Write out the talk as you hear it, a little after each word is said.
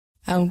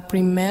al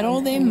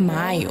 1 de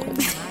Mayo.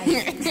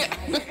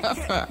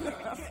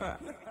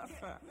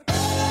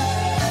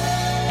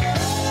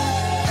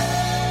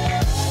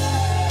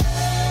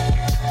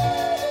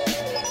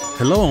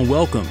 Hello and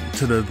welcome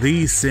to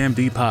the Sam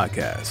D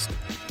podcast.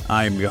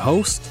 I am your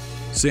host,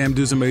 Sam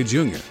Dusamay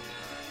Jr.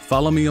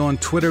 Follow me on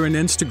Twitter and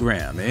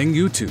Instagram and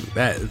YouTube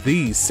at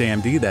the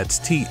Sam D.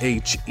 That's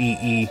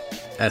TheeSamD.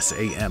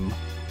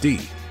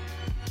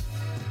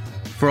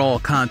 For all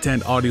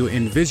content, audio,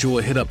 and visual,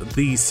 hit up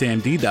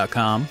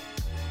thesamd.com.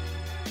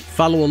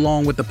 Follow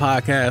along with the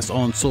podcast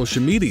on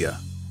social media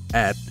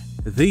at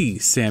the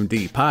Sam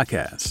D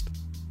Podcast.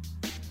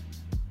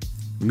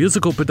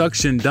 Musical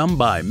production done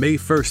by May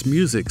 1st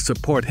Music.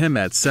 Support him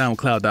at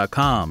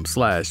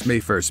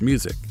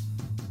soundcloud.com/May1stmusic.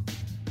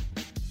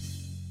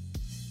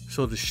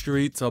 So the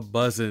streets are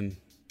buzzing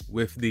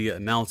with the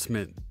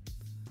announcement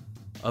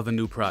of a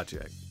new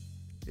project.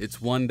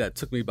 It's one that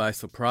took me by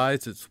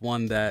surprise. It's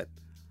one that,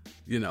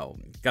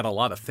 got a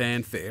lot of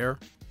fanfare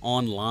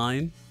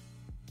online.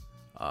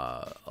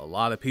 A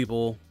lot of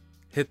people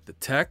hit the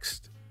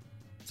text.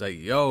 It's like,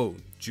 yo,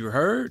 did you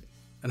heard?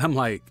 And I'm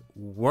like,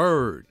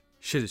 word.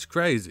 Shit is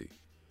crazy.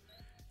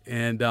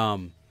 And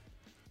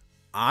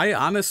I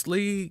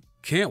honestly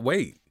can't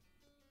wait.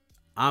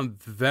 I'm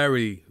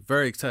very,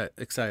 very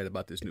excited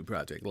about this new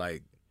project.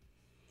 Like,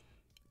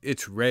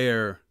 it's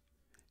rare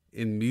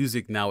in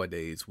music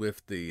nowadays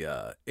with the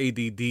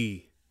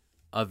ADD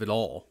of it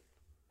all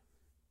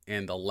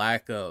and the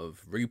lack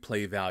of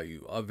replay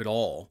value of it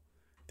all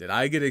that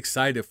I get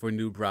excited for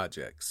new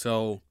projects.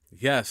 So,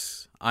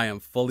 yes, I am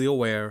fully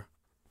aware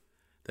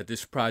that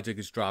this project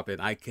is dropping.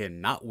 I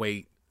cannot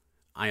wait.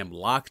 I am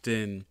locked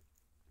in.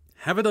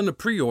 Haven't done the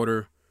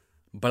pre-order,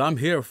 but I'm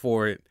here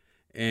for it.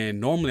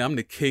 And normally I'm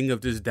the king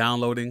of just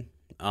downloading.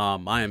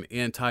 I am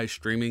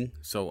anti-streaming,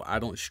 so I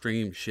don't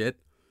stream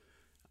shit.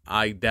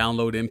 I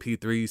download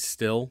MP3s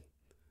still.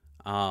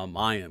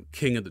 I am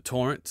king of the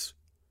torrents,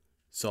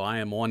 so I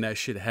am on that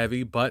shit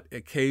heavy. But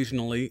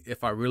occasionally,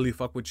 if I really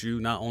fuck with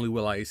you, not only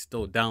will I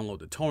still download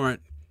the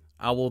torrent,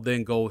 I will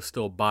then go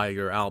still buy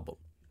your album.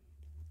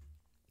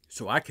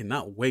 So I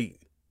cannot wait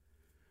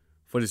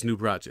for this new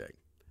project.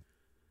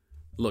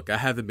 Look, I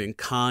haven't been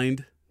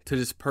kind to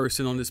this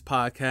person on this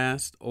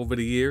podcast over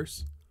the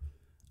years.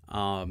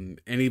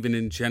 And even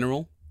in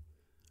general,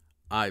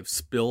 I've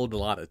spilled a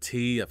lot of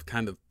tea. I've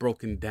kind of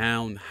broken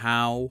down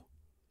how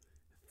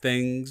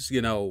things,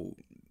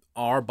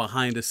 are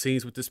behind the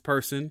scenes with this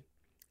person.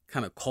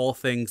 Kind of call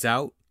things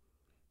out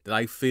that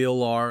I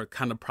feel are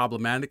kind of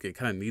problematic and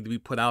kind of need to be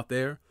put out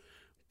there.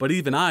 But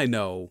even I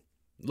know,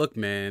 look,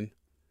 man,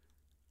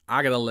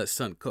 I gotta let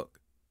sun cook.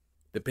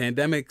 The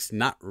pandemic's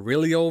not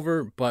really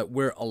over, but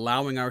we're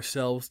allowing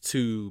ourselves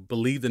to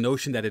believe the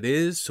notion that it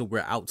is. So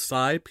we're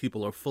outside.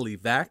 People are fully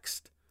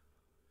vaxxed.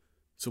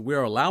 So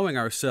we're allowing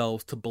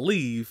ourselves to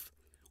believe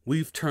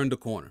we've turned the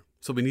corner.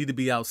 So we need to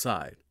be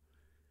outside.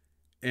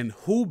 And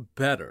who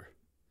better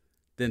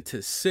than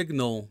to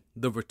signal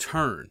the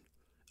return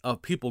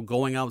of people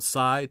going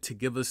outside to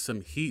give us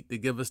some heat, to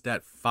give us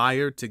that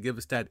fire, to give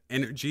us that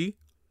energy,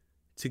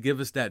 to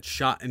give us that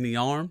shot in the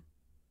arm?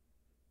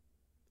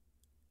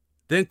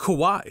 Then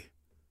Kawhi,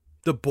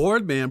 the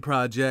Boardman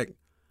project.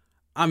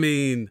 I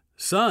mean,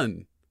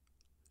 son,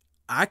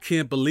 I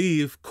can't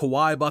believe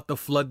Kawhi about to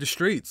flood the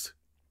streets.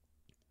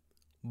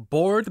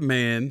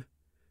 Boardman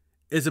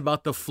is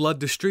about to flood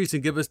the streets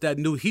and give us that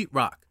new heat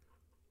rock.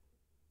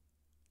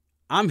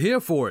 I'm here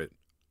for it.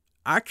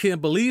 I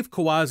can't believe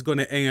Kawhi's going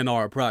to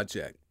A&R a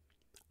project.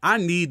 I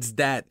needs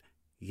that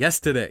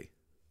yesterday.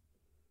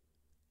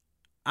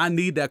 I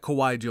need that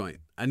Kawhi joint.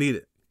 I need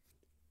it.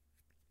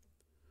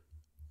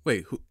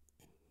 Wait,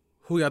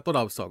 who y'all thought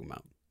I was talking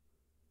about?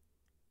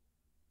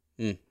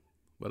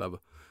 Whatever.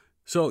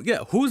 So,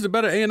 yeah, who's the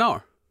better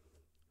A&R?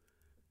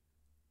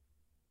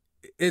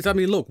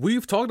 Look,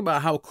 we've talked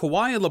about how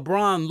Kawhi and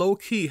LeBron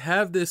low-key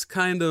have this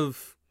kind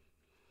of,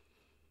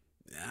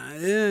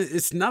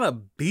 it's not a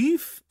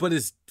beef, but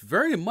it's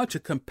very much a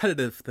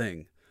competitive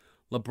thing.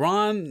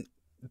 LeBron,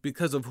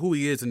 because of who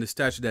he is and the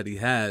stature that he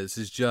has,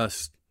 is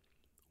just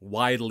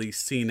widely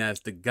seen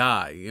as the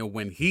guy.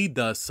 When he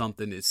does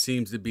something, it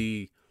seems to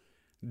be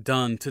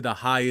done to the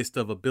highest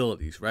of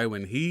abilities, right?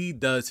 When he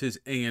does his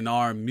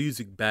A&R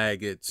music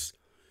bag, it's,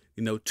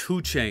 2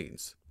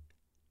 Chainz.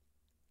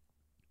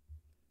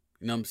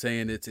 You know what I'm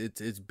saying?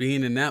 It's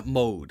being in that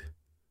mode.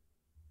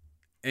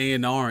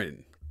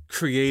 A&Ring,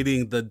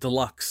 creating the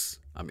deluxe.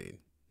 I mean,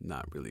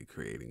 not really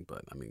creating,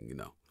 but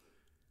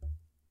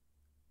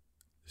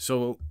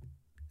So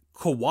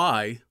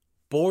Kawhi,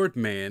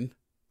 Boardman,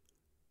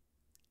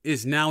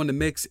 is now in the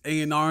mix,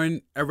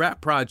 A&Ring a rap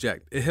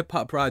project, a hip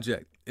hop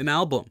project, an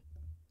album.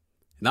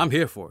 And I'm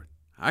here for it.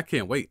 I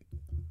can't wait.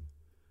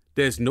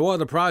 There's no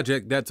other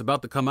project that's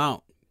about to come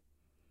out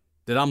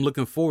that I'm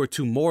looking forward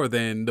to more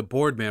than the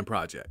Boardman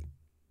project.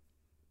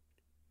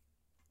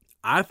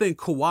 I think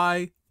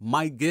Kawhi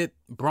might get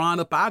Bron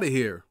up out of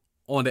here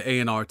on the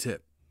A&R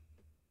tip.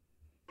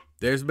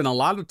 There's been a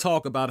lot of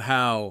talk about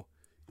how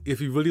if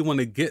you really want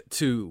to get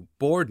to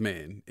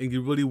Boardman and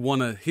you really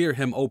want to hear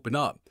him open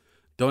up,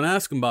 Don't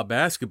ask him about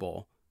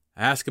basketball.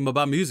 Ask him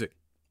about music.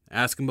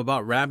 Ask him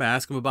about rap.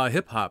 Ask him about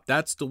hip hop.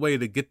 That's the way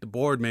to get the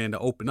board man to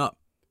open up.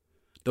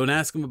 Don't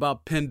ask him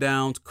about pin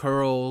downs,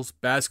 curls,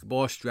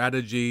 basketball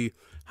strategy,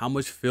 how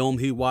much film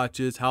he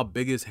watches, how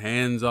big his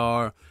hands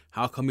are,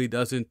 how come he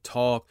doesn't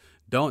talk.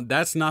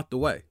 That's not the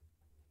way.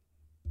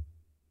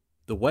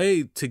 The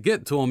way to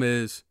get to him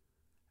is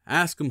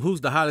ask him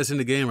who's the hottest in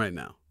the game right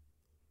now.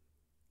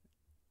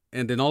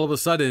 And then all of a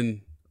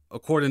sudden,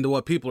 according to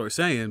what people are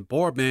saying,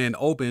 Boardman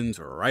opens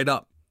right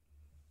up.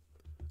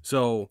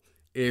 So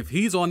if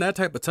he's on that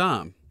type of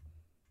time,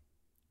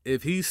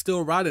 if he's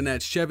still riding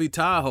that Chevy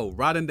Tahoe,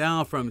 riding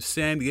down from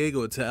San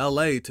Diego to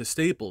LA to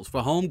Staples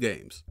for home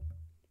games,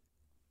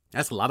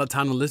 that's a lot of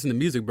time to listen to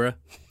music, bruh.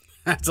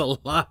 That's a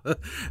lot.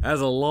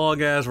 That's a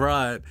long ass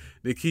ride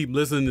to keep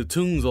listening to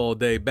tunes all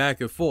day back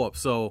and forth.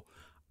 So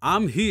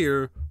I'm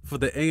here for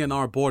the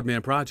A&R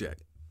Boardman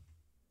project.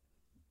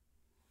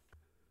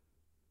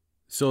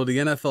 So the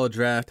NFL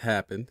draft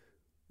happened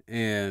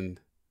and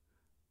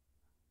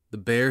the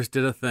Bears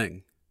did a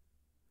thing.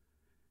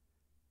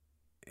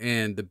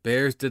 And the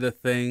Bears did a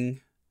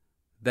thing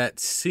that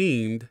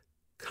seemed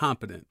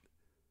competent.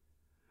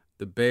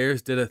 The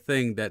Bears did a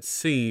thing that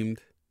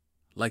seemed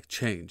like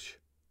change.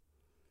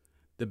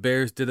 The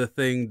Bears did a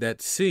thing that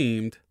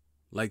seemed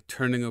like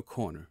turning a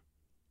corner.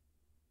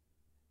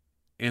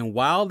 And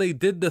while they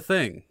did the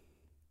thing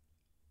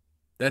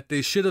that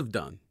they should have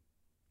done,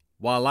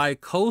 while I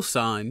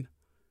co-signed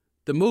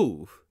the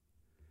move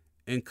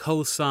and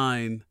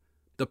co-signed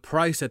the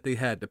price that they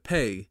had to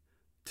pay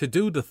to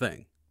do the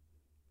thing,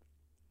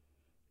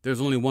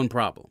 there's only one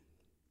problem.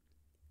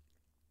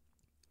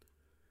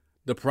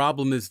 The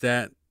problem is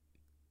that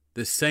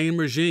the same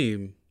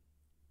regime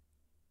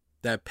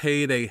that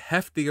paid a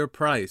heftier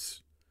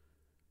price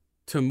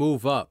to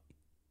move up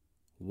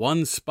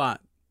one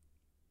spot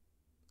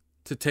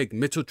to take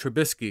Mitchell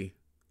Trubisky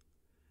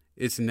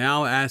is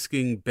now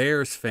asking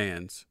Bears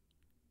fans,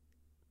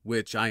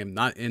 which I am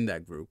not in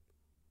that group,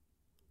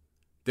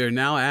 they're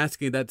now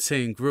asking that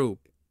same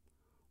group,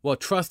 well,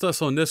 trust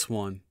us on this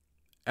one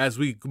as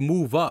we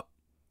move up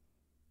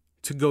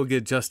to go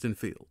get Justin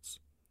Fields.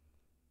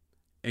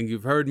 And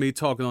you've heard me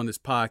talking on this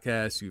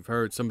podcast. You've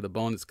heard some of the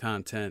bonus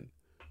content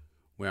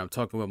where I'm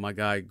talking with my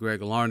guy,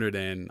 Greg Larnard,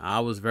 and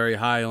I was very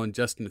high on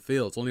Justin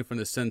Fields, only from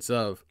the sense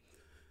of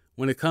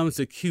when it comes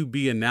to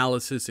QB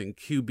analysis and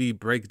QB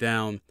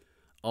breakdown,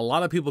 a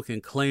lot of people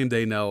can claim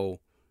they know,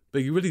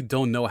 but you really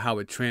don't know how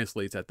it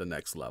translates at the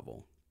next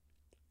level.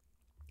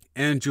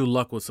 Andrew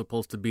Luck was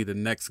supposed to be the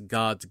next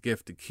God's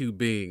gift to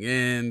QBing,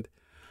 and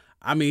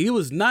I mean, he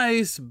was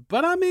nice,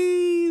 but I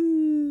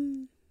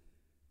mean,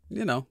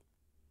 you know,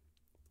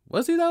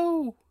 was he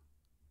though?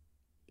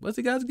 Was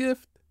he God's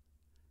gift?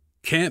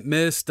 Can't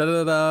miss,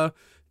 da-da-da.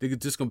 They're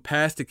just going to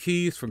pass the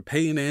keys from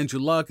Peyton to Andrew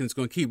Luck, and it's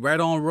going to keep right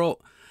on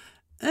roll.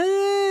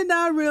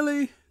 Not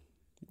really.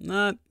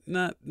 Not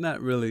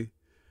really.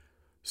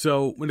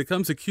 So when it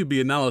comes to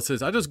QB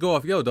analysis, I just go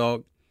off, yo,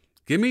 dog,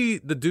 give me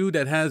the dude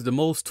that has the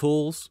most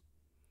tools,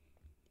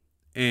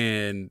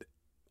 and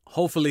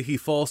hopefully he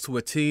falls to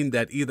a team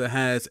that either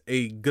has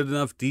a good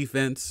enough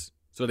defense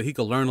so that he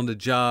can learn on the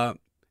job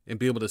and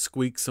be able to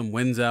squeak some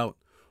wins out,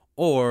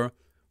 or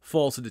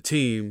falls to the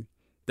team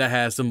that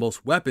has the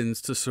most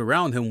weapons to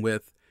surround him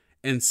with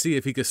and see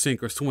if he could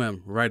sink or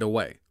swim right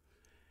away.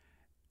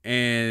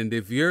 And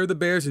if you're the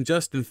Bears and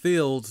Justin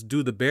Fields,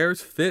 do the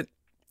Bears fit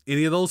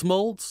any of those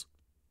molds?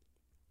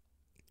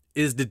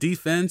 Is the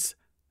defense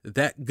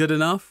that good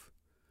enough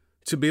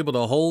to be able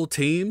to hold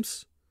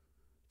teams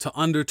to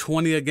under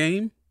 20 a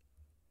game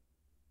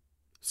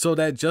so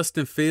that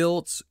Justin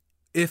Fields,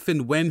 if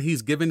and when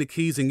he's given the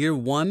keys in year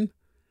one,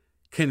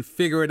 can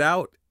figure it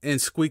out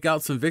and squeak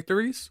out some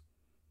victories?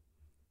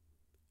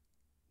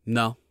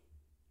 No,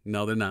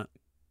 they're not.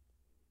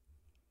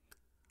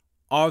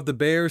 Are the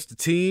Bears the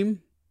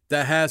team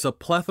that has a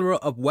plethora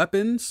of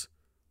weapons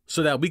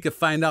so that we can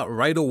find out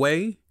right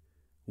away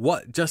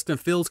what Justin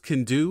Fields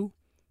can do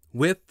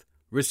with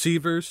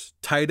receivers,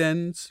 tight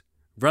ends,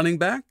 running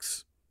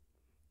backs?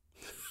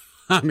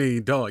 I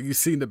mean, dog, you've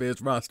seen the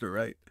Bears roster,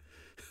 right?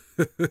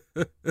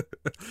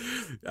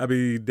 I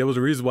mean, there was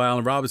a reason why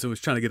Allen Robinson was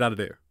trying to get out of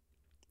there.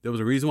 There was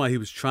a reason why he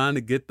was trying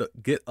to get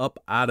up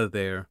out of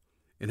there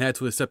and had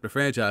to accept the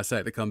franchise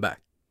tag to come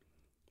back.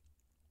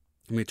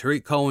 I mean,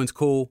 Tariq Cohen's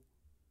cool.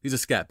 He's a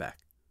scat back.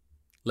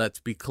 Let's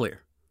be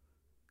clear.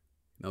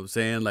 You know what I'm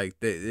saying? Like,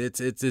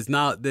 it's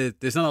not,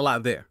 there's not a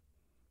lot there.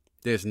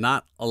 There's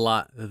not a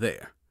lot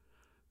there.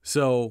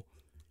 So,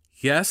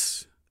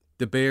 yes,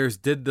 the Bears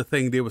did the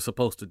thing they were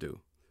supposed to do.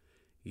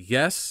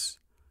 Yes,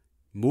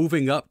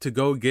 moving up to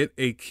go get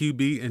a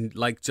QB and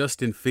like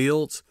Justin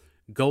Fields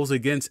goes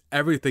against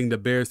everything the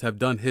Bears have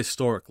done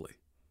historically.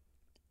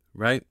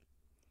 Right?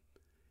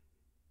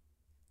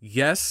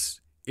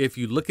 Yes, if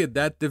you look at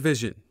that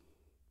division,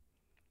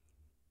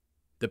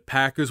 the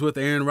Packers with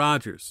Aaron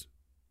Rodgers,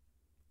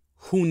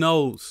 who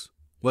knows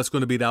what's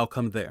going to be the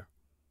outcome there?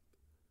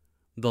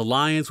 The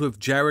Lions with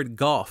Jared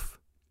Goff,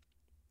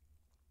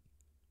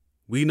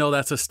 we know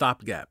that's a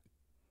stopgap.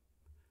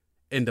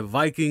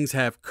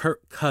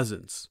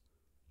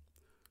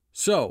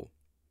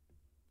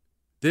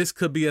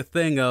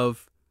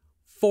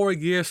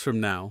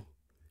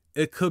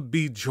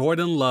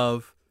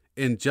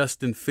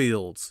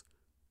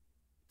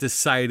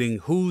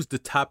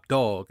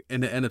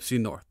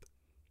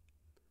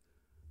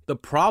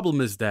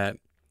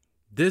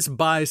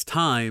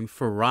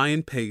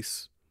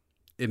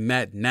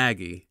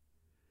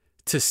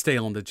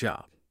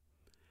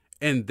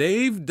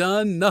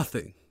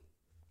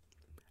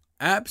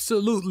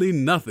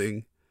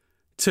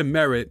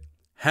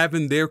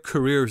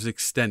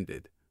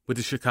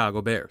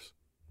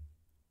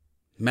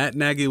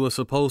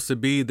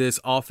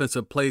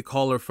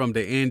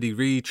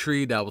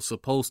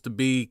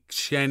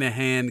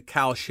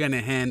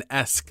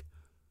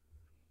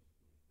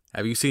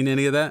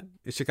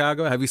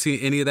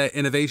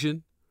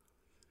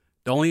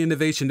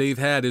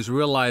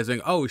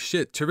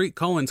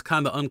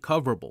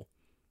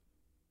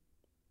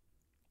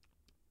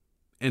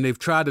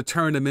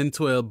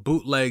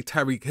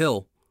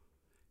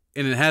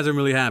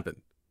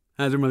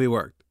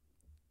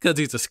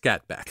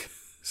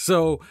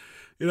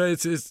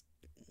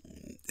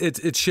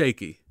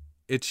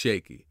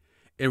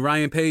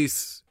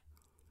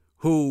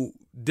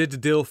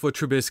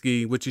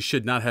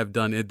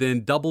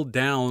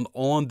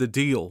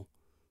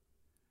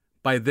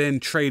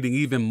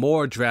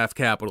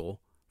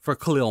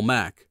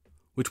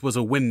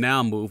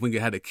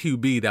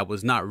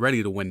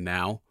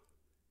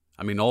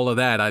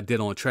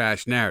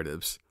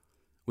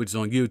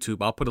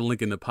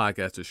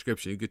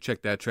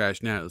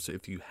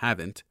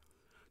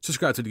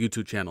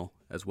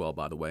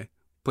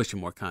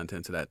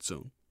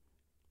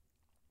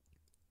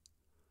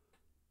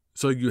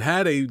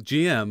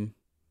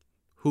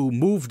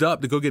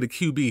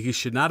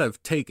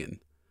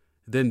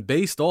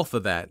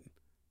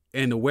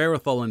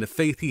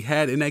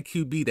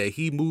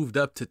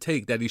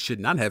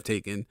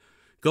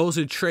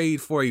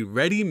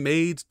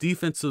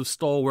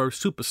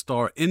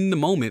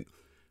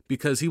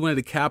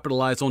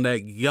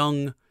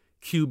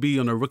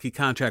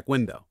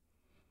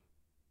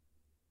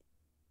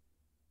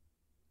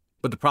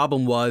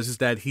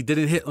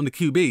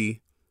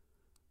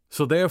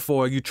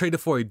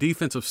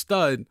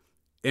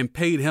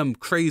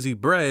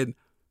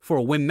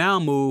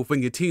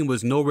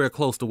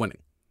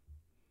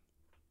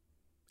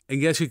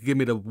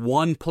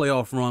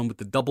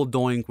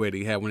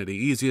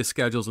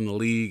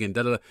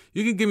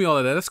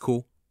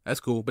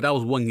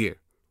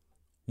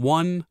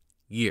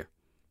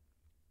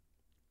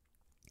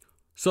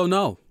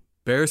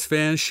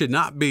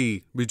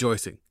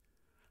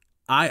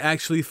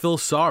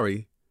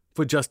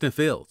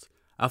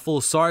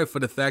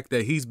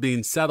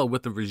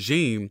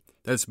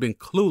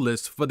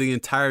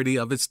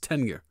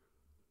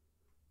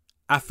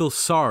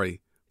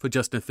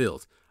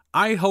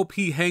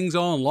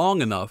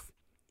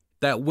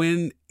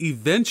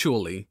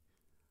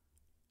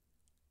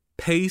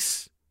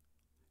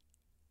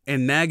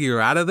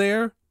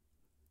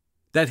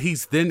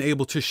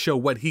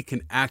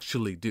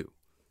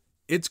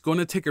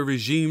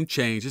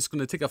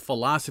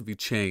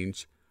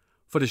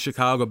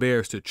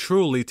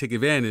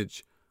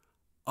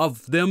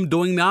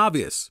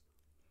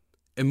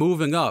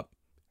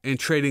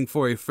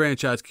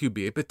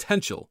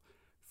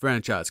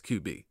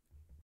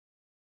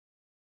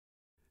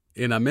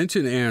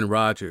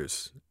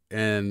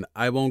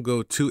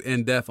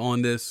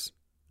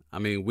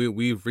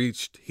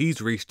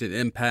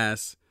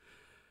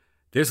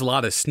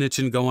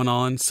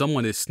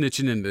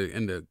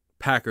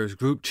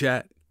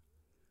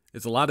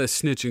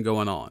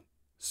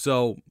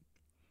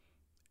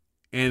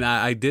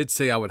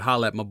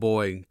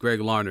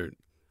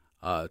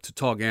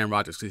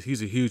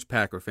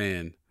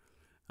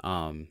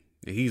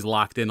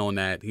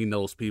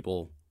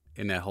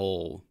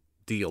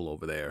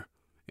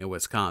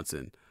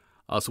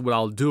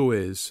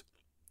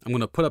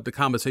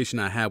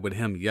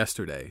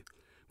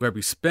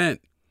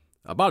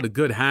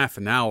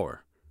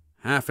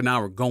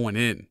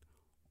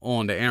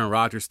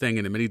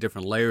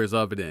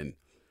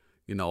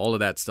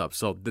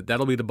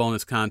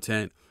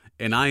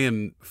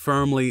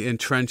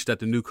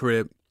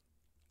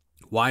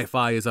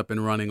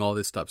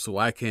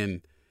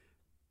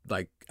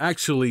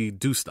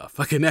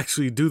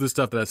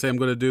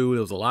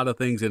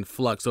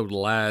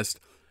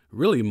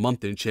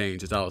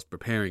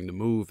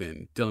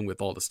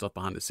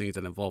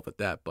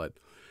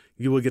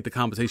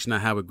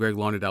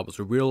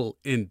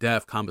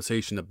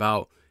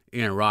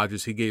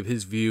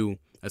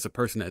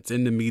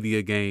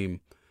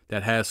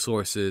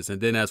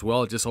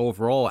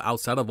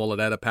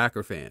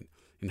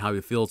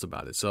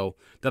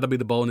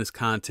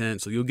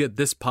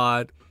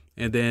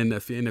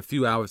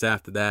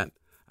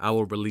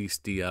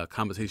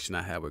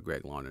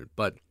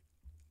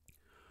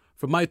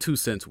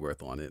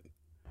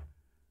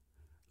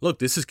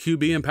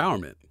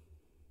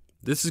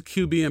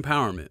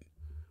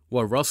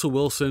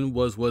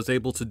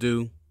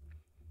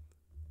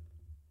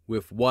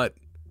 with what,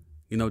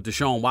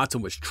 Deshaun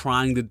Watson was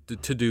trying to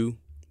do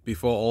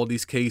before all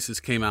these cases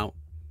came out.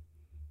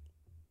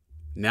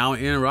 Now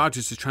Aaron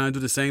Rodgers is trying to do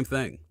the same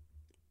thing.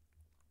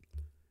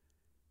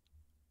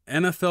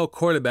 NFL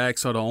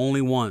quarterbacks are the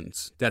only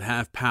ones that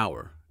have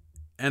power.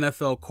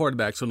 NFL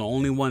quarterbacks are the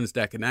only ones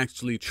that can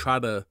actually try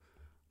to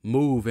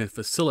move and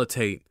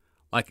facilitate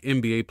like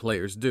NBA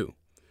players do.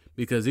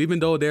 Because even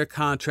though their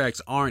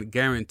contracts aren't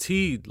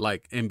guaranteed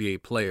like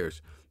NBA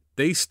players,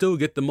 they still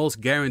get the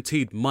most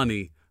guaranteed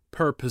money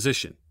per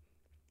position.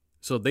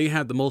 So they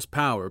have the most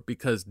power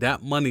because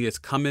that money is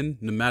coming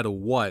no matter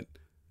what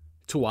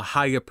to a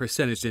higher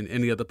percentage than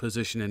any other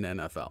position in the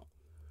NFL.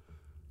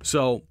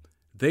 So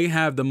they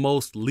have the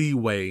most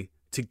leeway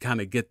to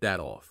kind of get that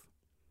off.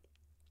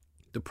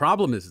 The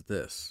problem is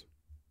this.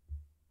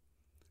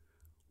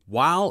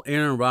 While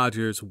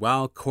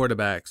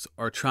quarterbacks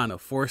are trying to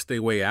force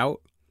their way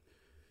out,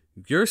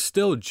 you're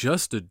still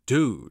just a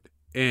dude.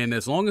 And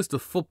as long as the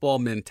football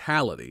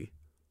mentality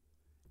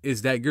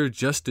is that you're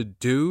just a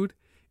dude,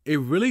 it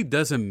really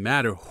doesn't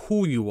matter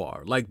who you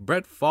are. Like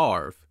Brett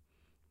Favre,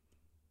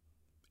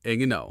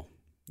 and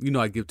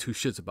I give two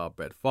shits about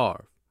Brett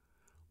Favre,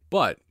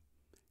 but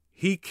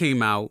he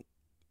came out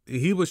and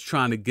he was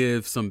trying to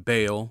give some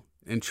bail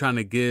and trying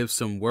to give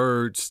some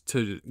words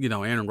to,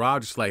 Aaron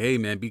Rodgers, like, hey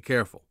man, be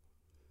careful.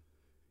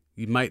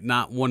 You might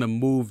not want to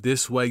move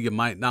this way. You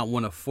might not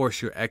want to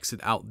force your exit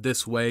out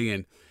this way.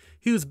 And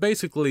he was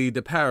basically,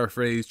 to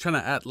paraphrase, trying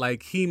to act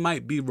like he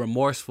might be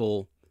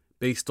remorseful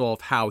based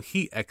off how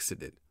he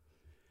exited.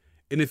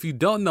 And if you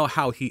don't know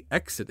how he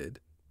exited,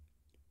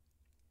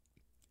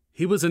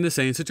 he was in the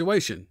same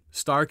situation.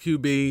 Star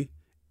QB,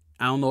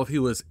 I don't know if he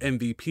was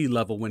MVP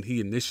level when he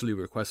initially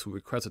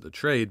requested a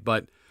trade,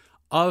 but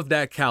of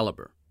that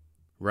caliber,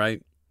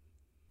 right?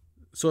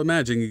 So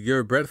imagine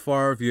you're Brett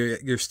Favre,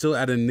 you're still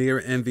at a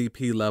near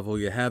MVP level.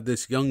 You have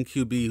this young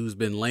QB who's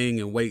been laying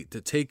in wait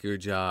to take your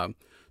job.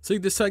 So you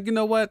decide, you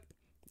know what?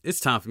 It's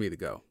time for me to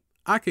go.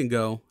 I can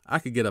go. I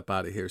can get up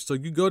out of here. So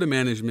you go to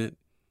management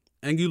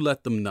and you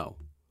let them know.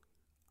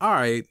 All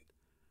right,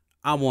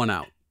 I want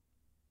out,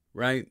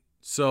 right?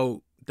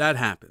 So that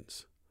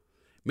happens.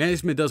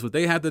 Management does what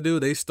they have to do.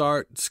 They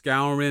start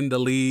scouring the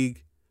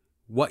league.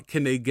 What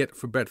can they get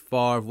for Brett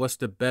Favre? What's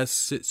the best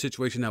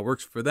situation that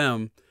works for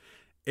them?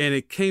 And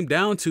it came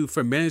down to,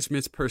 from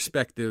management's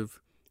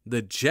perspective,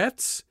 the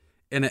Jets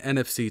and an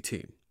NFC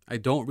team. I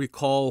don't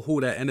recall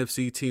who that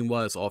NFC team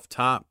was off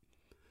top,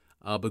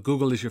 but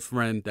Google is your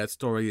friend. That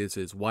story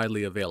is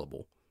widely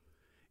available.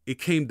 It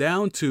came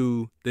down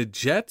to the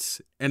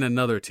Jets and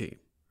another team,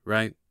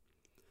 right?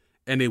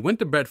 And they went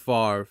to Brett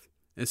Favre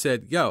and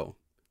said, yo,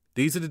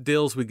 these are the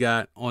deals we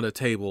got on the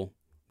table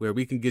where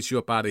we can get you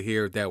up out of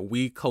here that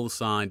we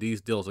co-signed.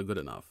 These deals are good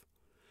enough.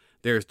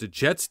 There's the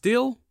Jets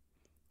deal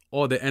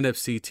or the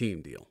NFC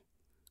team deal.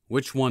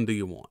 Which one do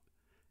you want?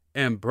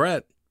 And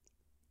Brett,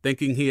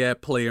 thinking he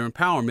had player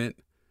empowerment,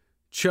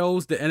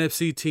 chose the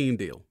NFC team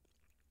deal.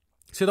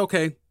 He said,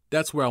 okay,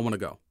 that's where I want to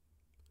go.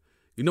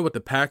 You know what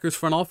the Packers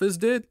front office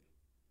did?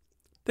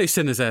 They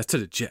sent his ass to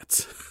the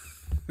Jets.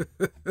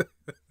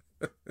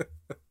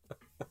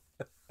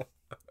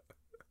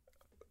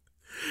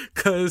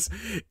 Because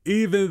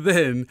even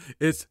then,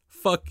 it's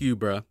fuck you,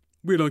 bruh.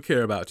 We don't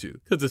care about you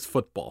because it's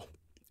football.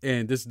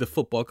 And this is the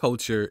football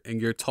culture,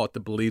 and you're taught to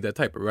believe that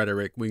type of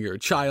rhetoric when you're a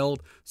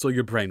child, so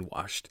you're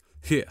brainwashed.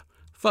 Yeah,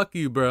 fuck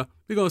you, bruh.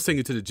 We're going to send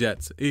you to the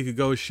Jets. You could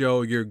go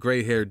show your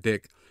gray-haired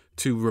dick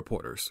to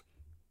reporters.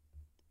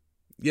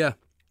 Yeah,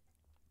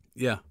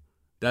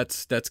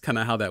 that's kind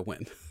of how that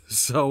went.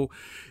 So,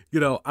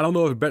 I don't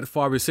know if Brett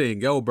Favre is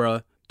saying, yo,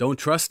 bruh, don't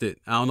trust it.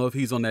 I don't know if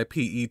he's on that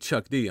P.E.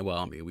 Chuck D. Well,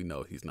 I mean, we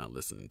know he's not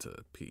listening to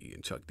P.E.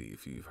 and Chuck D.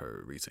 if you've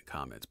heard recent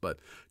comments. But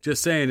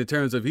just saying, in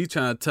terms of he's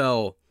trying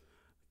to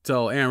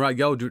tell Aaron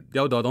Rodgers,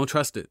 yo, dog, don't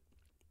trust it.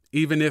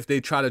 Even if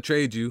they try to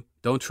trade you,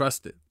 don't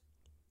trust it.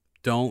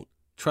 Don't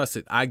trust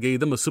it. I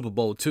gave them a Super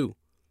Bowl too.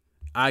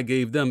 I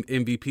gave them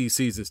MVP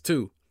seasons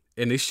too.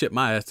 And they shipped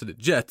my ass to the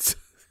Jets.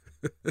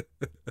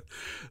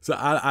 So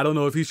I don't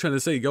know if he's trying to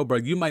say, yo, bro,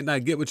 you might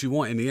not get what you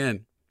want in the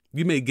end.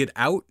 You may get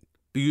out,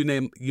 but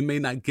you may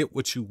not get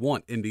what you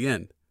want in the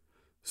end.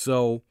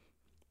 So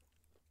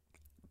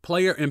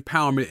player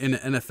empowerment in the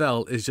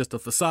NFL is just a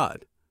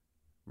facade,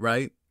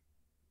 right?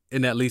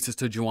 And that leads us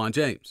to Juwan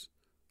James.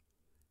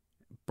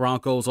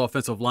 Broncos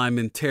offensive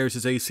lineman tears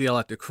his ACL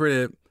at the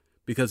crib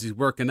because he's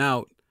working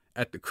out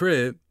at the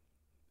crib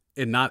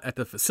and not at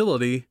the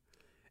facility.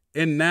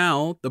 And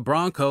now the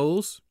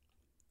Broncos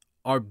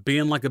are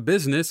being like a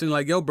business and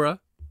like, yo, bruh,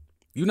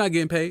 you're not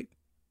getting paid.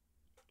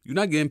 You're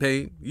not getting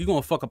paid. You're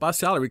going to fuck up our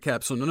salary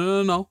cap. So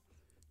no.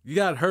 You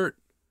got hurt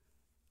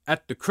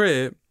at the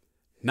crib,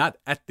 not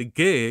at the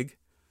gig.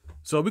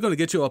 So we're going to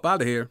get you up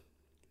out of here.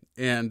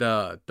 And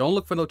don't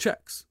look for no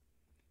checks.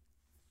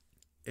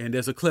 And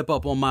there's a clip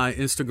up on my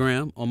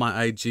Instagram, on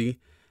my IG,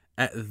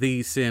 at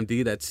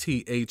TheSamD. That's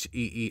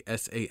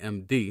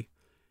TheeSamD,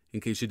 in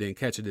case you didn't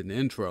catch it in the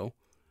intro.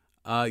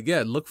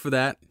 Look for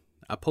that.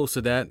 I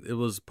posted that. It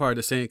was part of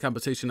the same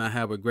conversation I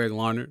had with Greg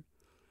Larnard.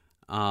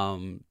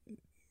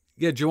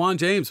 Yeah, Juwan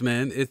James,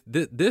 man.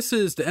 This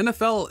is the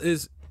NFL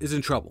is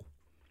in trouble.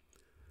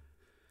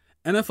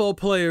 NFL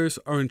players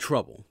are in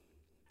trouble.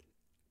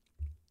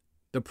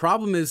 The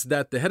problem is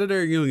that the head of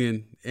their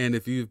union, and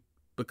if you've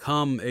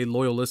become a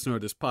loyal listener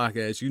of this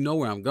podcast, you know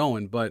where I'm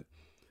going, but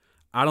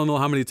I don't know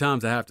how many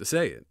times I have to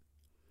say it.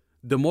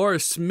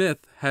 DeMaurice Smith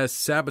has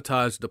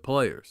sabotaged the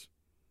players.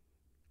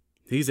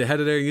 He's the head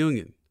of their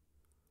union.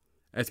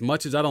 As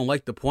much as I don't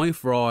like the point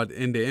fraud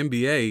in the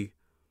NBA,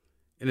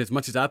 and as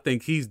much as I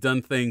think he's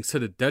done things to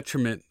the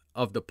detriment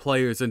of the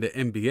players in the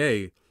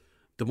NBA,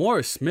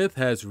 DeMaurice Smith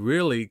has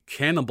really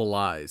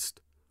cannibalized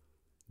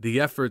the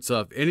efforts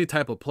of any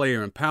type of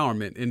player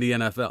empowerment in the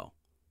NFL.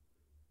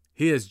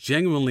 He has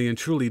genuinely and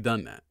truly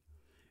done that.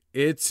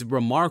 It's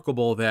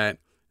remarkable that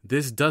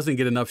this doesn't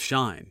get enough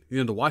shine. You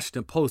know, the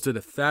Washington Post did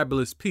a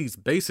fabulous piece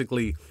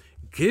basically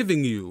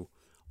giving you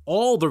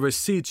all the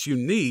receipts you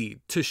need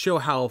to show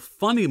how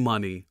funny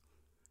money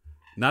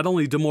not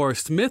only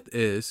DeMaurice Smith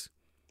is,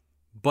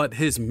 but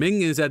his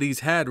minions that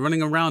he's had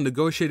running around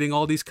negotiating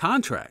all these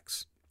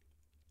contracts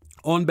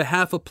on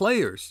behalf of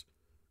players.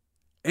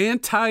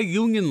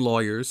 Anti-union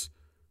lawyers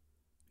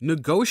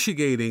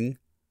negotiating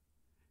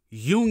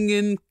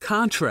union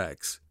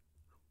contracts.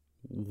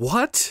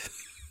 What?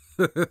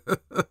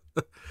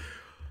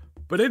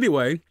 But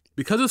anyway,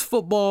 because it's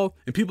football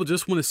and people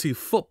just want to see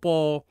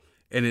football,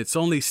 and it's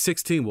only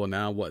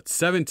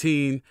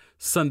 17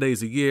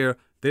 Sundays a year.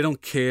 They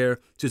don't care.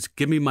 Just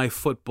give me my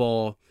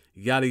football,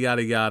 yada,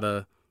 yada,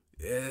 yada.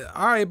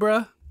 All right,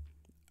 bruh.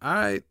 All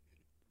right.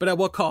 But at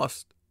what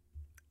cost?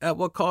 At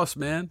what cost,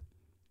 man?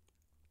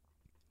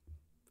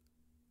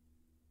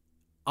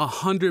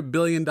 $100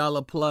 billion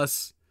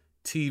plus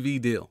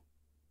TV deal.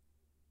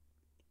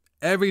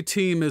 Every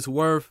team is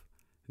worth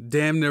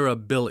damn near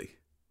 $1 billion.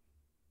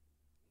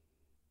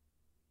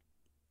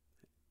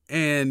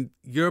 And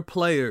your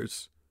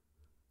players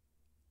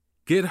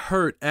get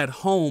hurt at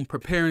home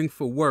preparing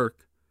for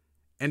work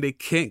and they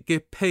can't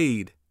get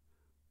paid.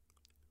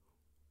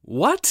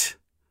 What?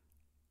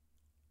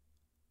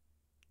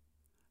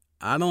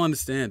 I don't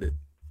understand it.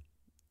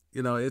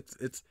 You know,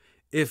 it's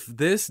if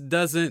this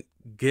doesn't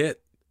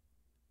get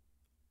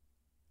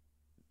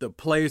the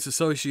Players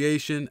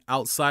Association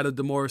outside of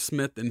DeMaurice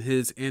Smith and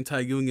his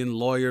anti-union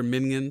lawyer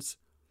minions,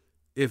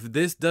 if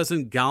this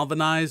doesn't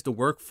galvanize the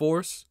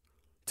workforce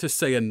to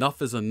say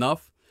enough is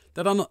enough,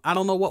 then I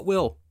don't know what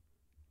will.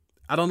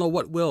 I don't know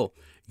what will.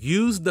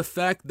 Use the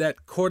fact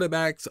that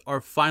quarterbacks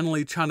are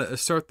finally trying to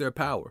assert their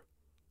power.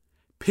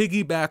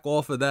 Piggyback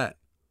off of that.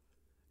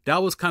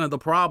 That was kind of the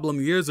problem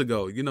years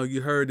ago. You know,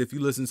 you heard, if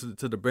you listen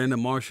to the Brandon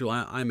Marshall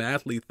I'm an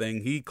Athlete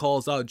thing, he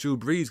calls out Drew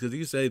Brees because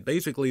he said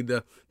basically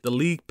the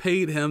league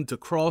paid him to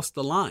cross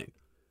the line,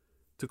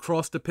 to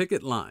cross the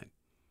picket line.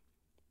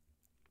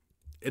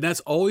 And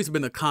that's always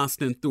been a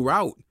constant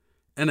throughout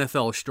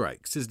NFL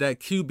strikes, is that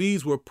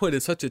QBs were put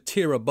in such a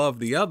tier above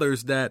the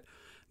others that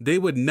they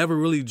would never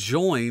really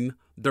join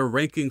their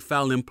ranking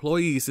foul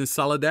employees in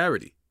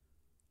solidarity.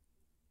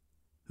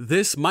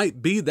 This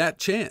might be that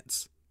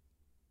chance.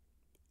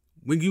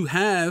 When you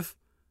have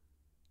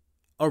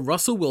a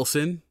Russell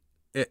Wilson,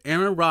 an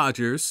Aaron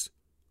Rodgers,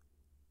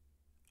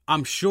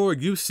 I'm sure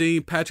you've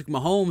seen Patrick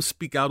Mahomes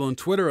speak out on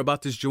Twitter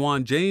about this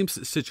Juwan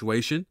James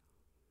situation.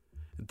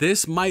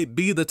 This might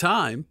be the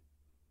time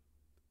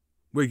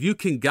where you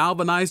can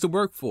galvanize the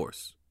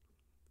workforce.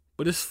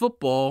 But it's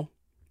football.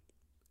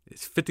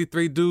 It's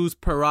 53 dudes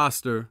per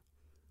roster,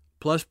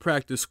 plus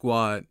practice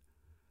squad.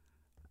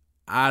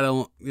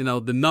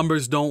 The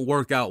numbers don't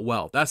work out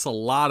well. That's a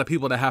lot of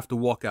people that have to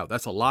walk out.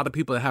 That's a lot of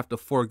people that have to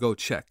forego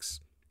checks.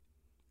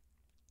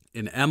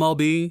 In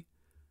MLB,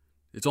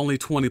 it's only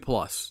 20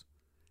 plus.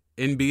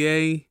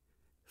 NBA,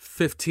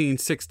 15,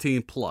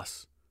 16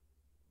 plus.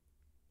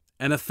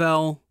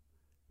 NFL,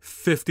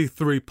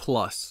 53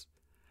 plus.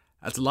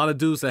 That's a lot of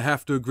dudes that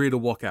have to agree to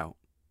walk out.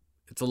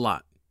 It's a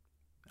lot.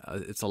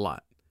 It's a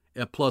lot.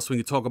 And plus, when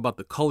you talk about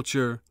the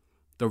culture,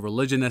 the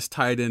religion that's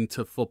tied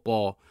into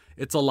football,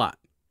 it's a lot.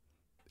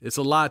 It's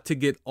a lot to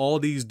get all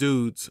these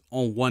dudes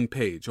on one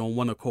page, on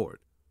one accord.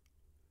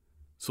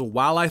 So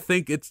while I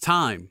think it's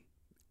time,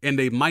 and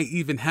they might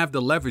even have the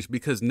leverage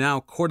because now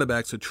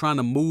quarterbacks are trying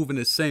to move in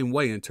the same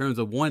way in terms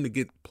of wanting to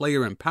get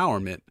player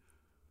empowerment,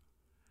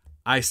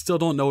 I still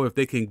don't know if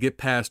they can get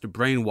past the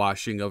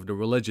brainwashing of the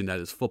religion that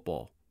is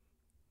football.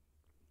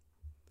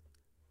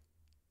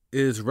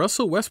 Is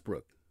Russell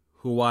Westbrook,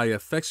 who I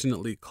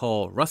affectionately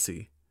call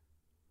Russie,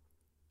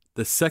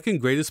 the second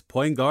greatest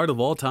point guard of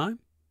all time?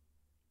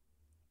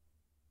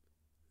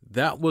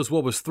 That was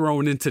what was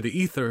thrown into the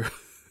ether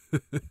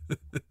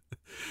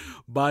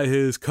by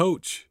his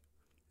coach,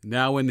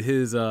 now in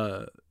his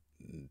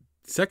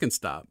second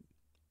stop,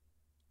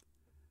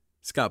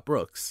 Scott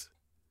Brooks.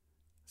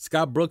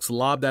 Scott Brooks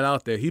lobbed that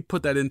out there. He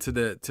put that into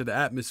the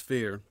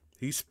atmosphere.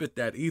 He spit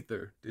that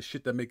ether, the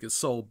shit that make his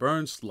soul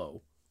burn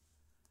slow.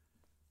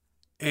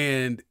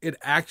 And it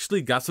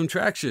actually got some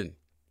traction.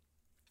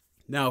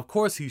 Now, of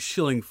course, he's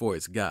shilling for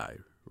his guy,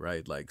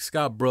 right? Like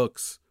Scott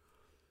Brooks,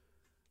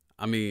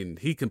 I mean,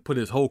 he can put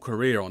his whole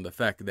career on the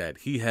fact that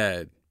he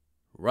had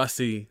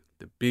Russie,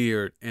 the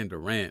Beard, and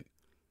Durant,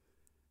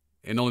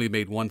 and only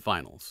made one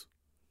finals.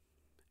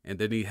 And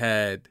then he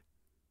had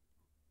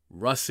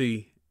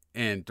Russie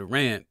and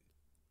Durant,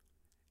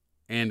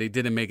 and they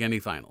didn't make any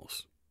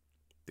finals.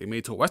 They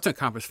made to Western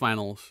Conference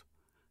Finals.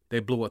 They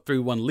blew a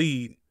 3-1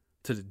 lead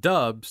to the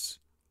Dubs,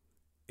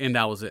 and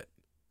that was it.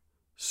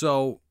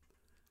 So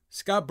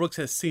Scott Brooks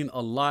has seen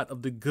a lot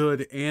of the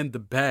good and the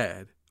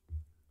bad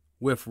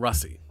with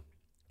Russie.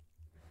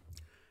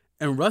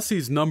 And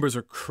Russie's numbers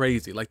are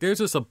crazy. Like, there's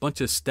just a bunch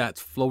of stats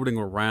floating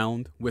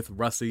around with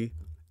Russie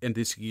in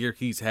this year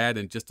he's had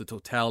and just the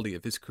totality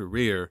of his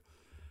career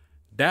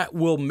that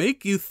will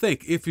make you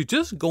think, if you're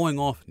just going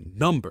off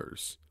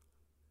numbers,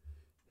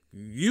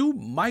 you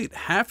might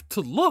have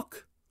to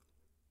look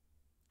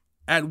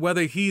at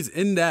whether he's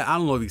in that. I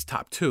don't know if he's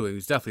top 2, and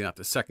he's definitely not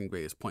the second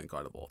greatest point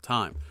guard of all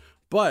time.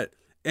 But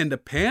in the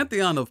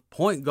pantheon of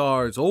point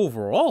guards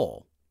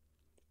overall,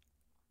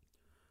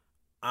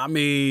 I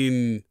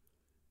mean,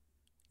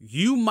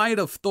 you might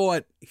have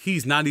thought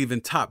he's not even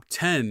top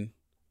 10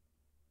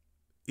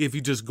 if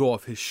you just go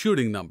off his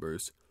shooting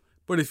numbers.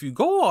 But if you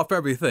go off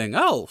everything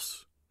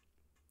else,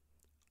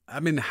 I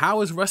mean,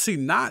 how is Russie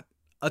not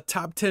a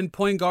top 10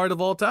 point guard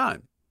of all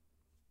time?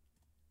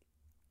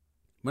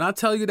 When I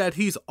tell you that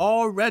he's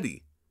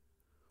already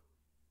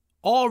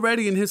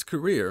in his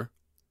career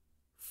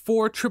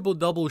 4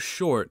 triple-doubles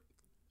short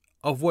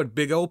of what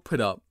Big O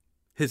put up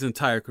his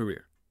entire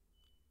career.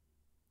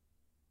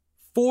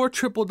 4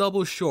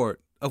 triple-doubles short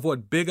of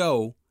what Big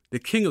O, the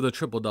king of the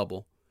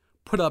triple-double,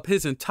 put up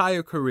his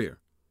entire career.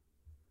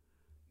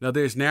 Now,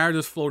 there's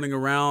narratives floating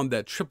around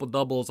that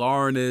triple-doubles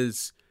aren't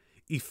as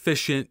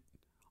efficient,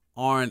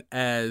 aren't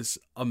as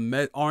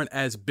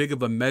big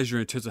of a measure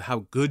in terms of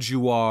how good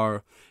you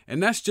are.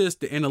 And that's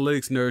just the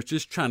analytics nerds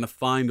just trying to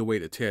find a way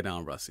to tear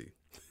down Russie.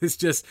 It's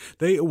just,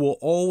 they will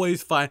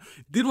always find,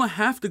 they don't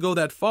have to go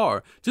that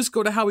far. Just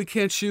go to how he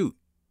can't shoot.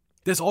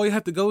 That's all you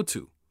have to go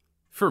to.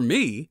 For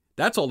me,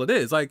 that's all it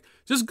is. Like,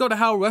 just go to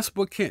how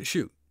Westbrook can't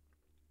shoot.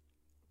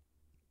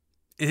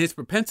 And his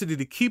propensity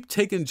to keep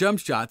taking jump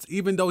shots,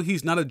 even though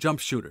he's not a jump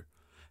shooter.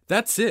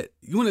 That's it.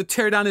 You want to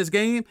tear down his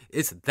game?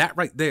 It's that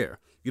right there.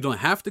 You don't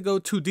have to go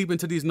too deep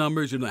into these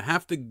numbers. You don't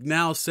have to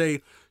now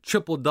say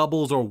triple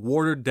doubles or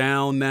watered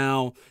down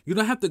now. You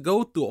don't have to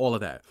go through all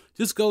of that.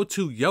 Just go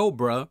to, yo,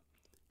 bruh,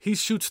 he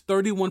shoots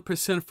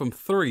 31% from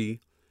 3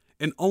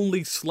 and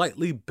only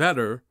slightly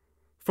better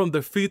from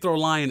the free throw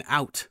line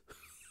out.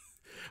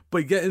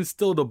 But yet and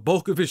still the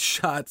bulk of his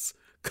shots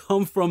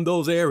come from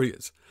those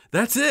areas.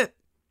 That's it.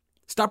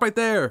 Stop right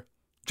there.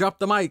 Drop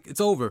the mic.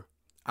 It's over.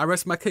 I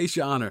rest my case,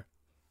 Your Honor.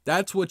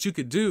 That's what you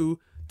could do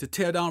to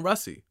tear down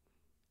Russie.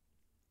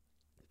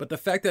 But the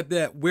fact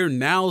that we're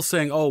now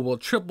saying, oh, well,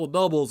 triple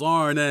doubles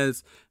aren't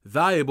as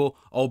valuable.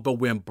 Oh, but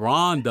when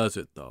Bron does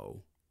it,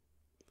 though.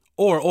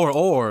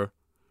 Or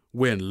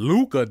when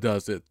Luka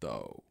does it,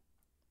 though.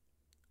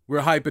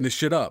 We're hyping this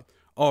shit up.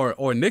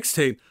 Or Nick's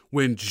tape,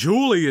 when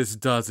Julius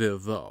does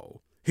it,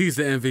 though. He's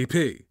the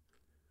MVP.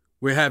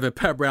 We're having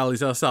pep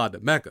rallies outside the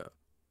Mecca.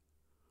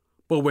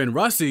 But when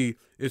Russie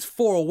is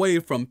 4 away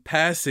from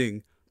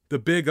passing the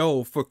Big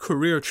O for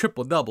career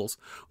triple-doubles,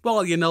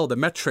 well, you know, the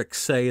metrics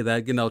say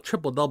that, you know,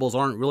 triple-doubles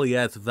aren't really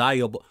as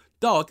valuable.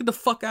 Dog, get the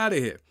fuck out of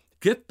here.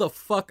 Get the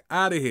fuck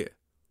out of here.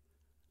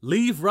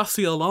 Leave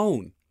Russie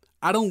alone.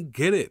 I don't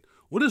get it.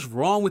 What is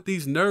wrong with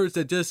these nerds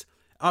that just,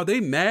 are they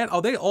mad?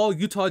 Are they all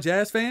Utah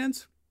Jazz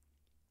fans?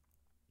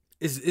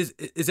 Is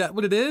that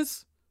what it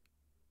is?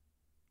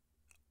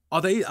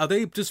 Are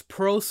they just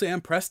pro Sam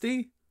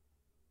Presti?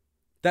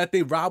 That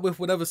they ride with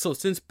whatever. So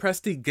since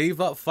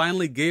Presti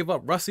finally gave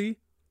up Russie,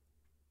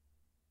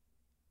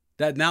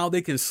 that now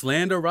they can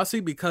slander Russie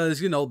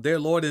because, you know, their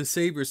Lord and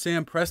Savior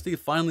Sam Presti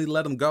finally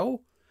let him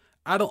go?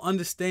 I don't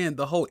understand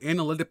the whole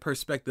analytic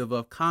perspective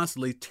of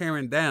constantly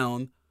tearing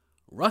down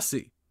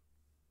Russie.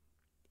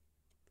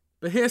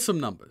 But here's some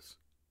numbers.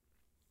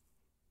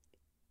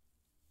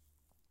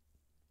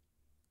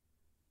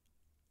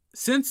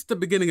 Since the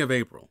beginning of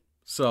April,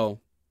 so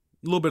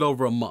a little bit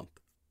over a month,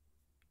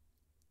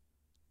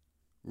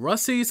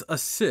 Russie's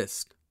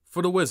assist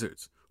for the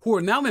Wizards, who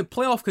are now in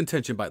playoff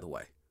contention, by the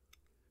way.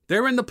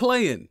 They're in the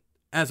play-in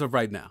as of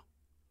right now.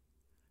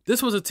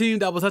 This was a team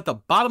that was at the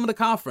bottom of the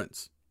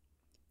conference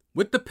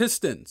with the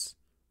Pistons,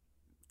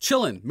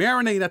 chilling,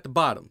 marinating at the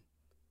bottom.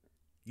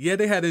 Yeah,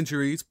 they had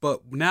injuries,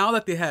 but now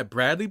that they had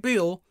Bradley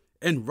Beal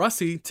and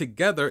Russie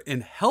together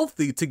and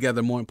healthy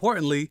together, more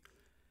importantly,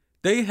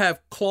 they have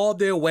clawed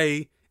their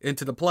way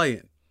into the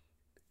play-in.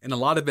 And a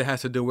lot of it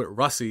has to do with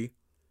Russie,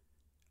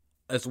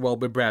 as well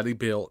with Bradley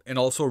Beal, and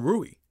also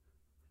Rui.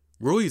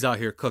 Rui's out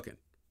here cooking.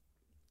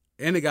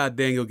 And they got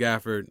Daniel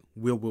Gafford.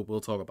 We'll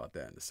talk about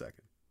that in a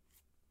second.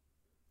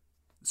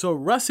 So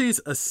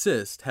Russie's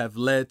assists have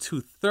led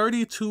to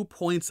 32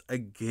 points a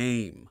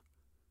game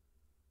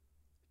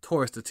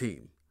towards the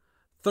team.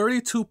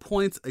 32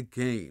 points a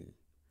game.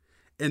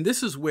 And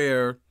this is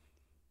where,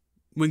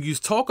 when you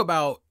talk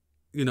about,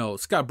 you know,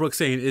 Scott Brooks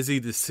saying he's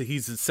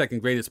the second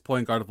greatest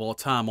point guard of all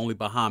time, only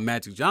behind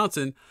Magic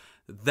Johnson,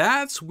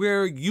 That's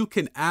where you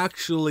can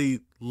actually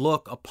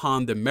look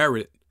upon the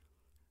merit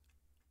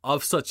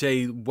of such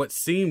a, what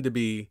seemed to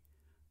be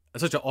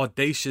such an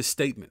audacious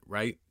statement,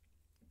 right?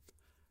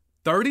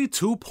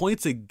 32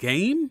 points a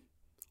game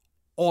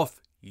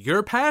off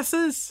your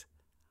passes?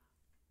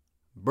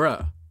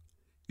 Bruh.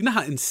 You know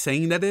how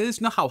insane that is?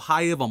 You know how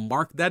high of a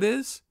mark that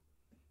is?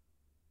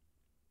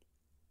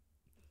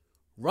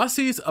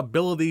 Russell's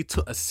ability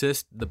to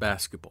assist the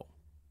basketball.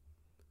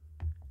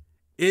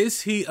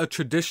 Is he a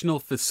traditional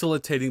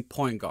facilitating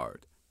point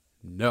guard?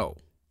 No.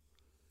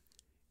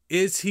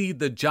 Is he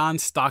the John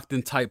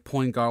Stockton type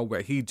point guard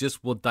where he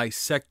just will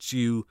dissect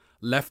you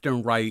left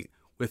and right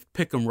with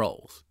pick and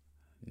rolls?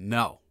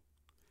 No.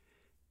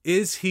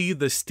 Is he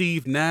the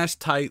Steve Nash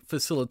type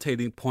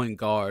facilitating point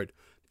guard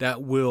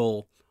that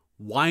will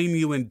wine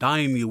you and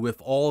dine you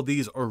with all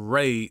these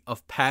array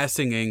of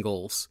passing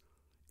angles,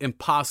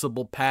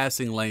 impossible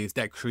passing lanes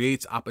that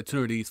creates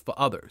opportunities for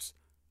others?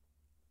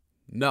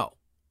 No.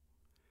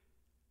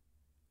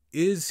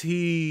 Is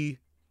he,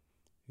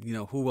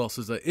 who else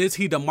is that? Is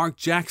he the Mark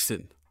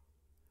Jackson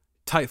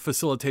type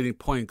facilitating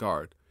point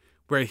guard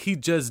where he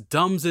just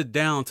dumbs it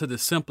down to the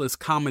simplest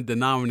common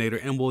denominator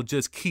and will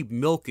just keep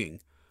milking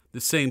the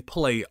same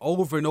play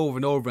over and over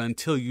and over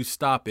until you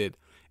stop it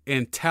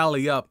and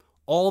tally up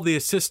all the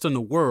assists in the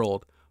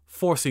world,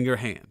 forcing your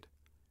hand?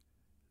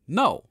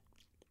 No.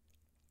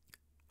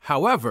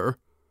 However,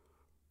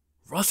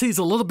 Russell's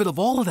a little bit of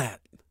all of that.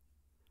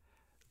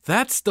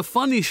 That's the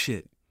funny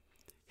shit.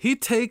 He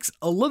takes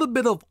a little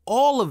bit of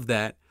all of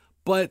that,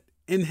 but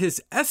in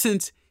his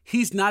essence,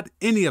 he's not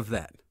any of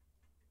that.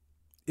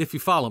 If you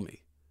follow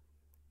me.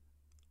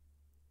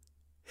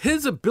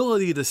 His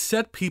ability to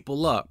set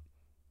people up,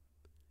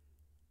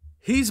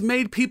 he's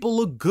made people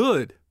look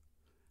good.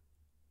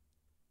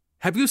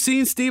 Have you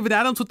seen Steven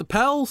Adams with the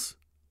Pels?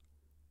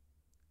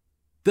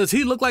 Does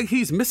he look like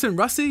he's missing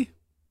Russie?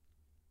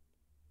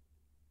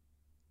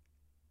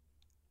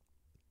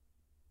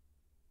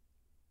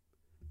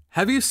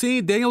 Have you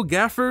seen Daniel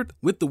Gafford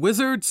with the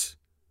Wizards?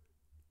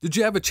 Did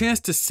you have a chance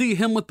to see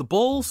him with the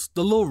Bulls?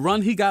 The little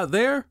run he got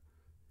there?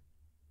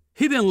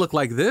 He didn't look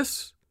like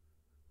this.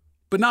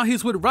 But now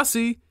he's with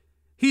Russie.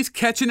 He's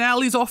catching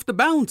alleys off the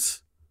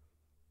bounce.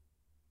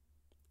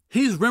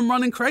 He's rim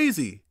running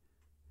crazy.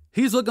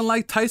 He's looking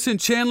like Tyson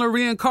Chandler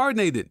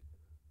reincarnated.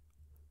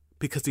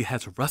 Because he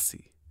has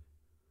Russie.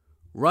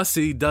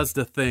 Russie does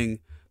the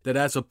thing that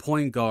as a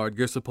point guard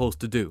you're supposed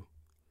to do.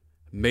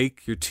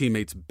 Make your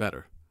teammates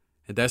better.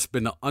 And that's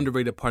been an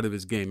underrated part of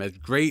his game. As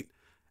great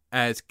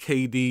as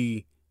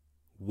KD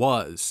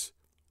was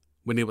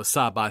when they were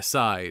side by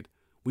side,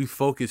 we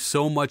focused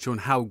so much on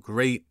how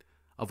great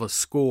of a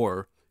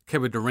scorer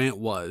Kevin Durant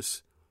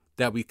was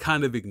that we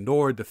kind of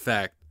ignored the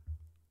fact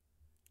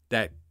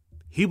that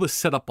he was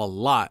set up a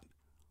lot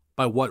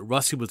by what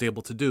Russie was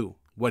able to do,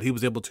 what he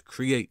was able to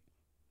create.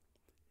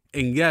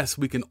 And yes,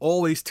 we can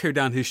always tear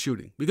down his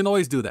shooting. We can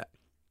always do that.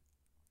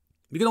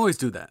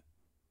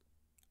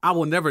 I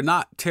will never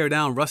not tear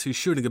down Russie's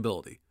shooting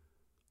ability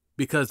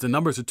because the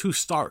numbers are too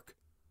stark.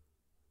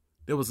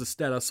 There was a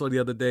stat I saw the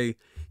other day.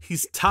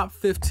 He's top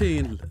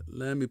 15.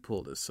 Let me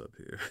pull this up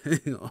here.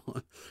 Hang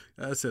on.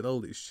 I said,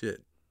 holy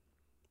shit.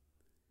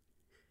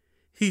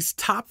 He's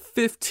top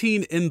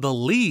 15 in the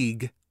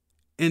league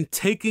in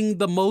taking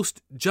the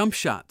most jump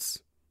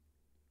shots.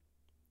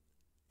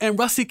 And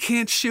Russie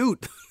can't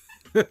shoot.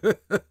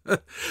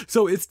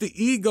 So it's the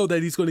ego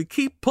that he's going to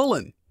keep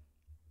pulling.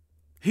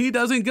 He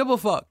doesn't give a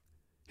fuck.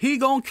 He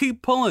gonna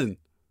keep pulling.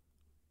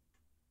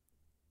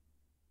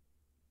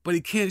 But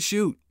he can't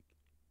shoot.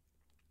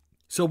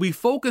 So we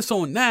focus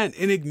on that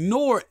and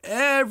ignore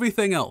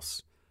everything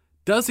else.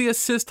 Does he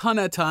assist Hunt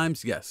at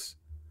times? Yes.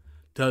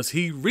 Does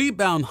he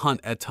rebound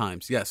Hunt at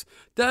times? Yes.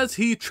 Does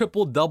he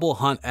triple-double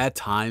Hunt at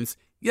times?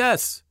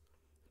 Yes.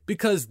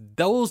 Because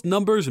those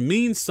numbers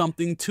mean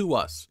something to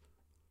us.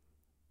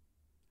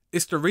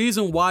 It's the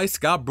reason why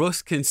Scott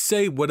Brooks can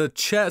say with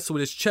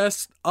his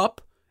chest up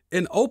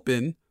and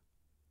open,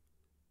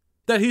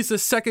 that he's the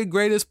second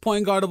greatest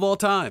point guard of all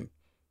time.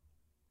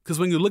 Because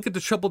when you look at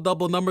the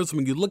triple-double numbers,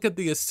 when you look at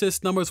the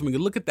assist numbers, when you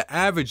look at the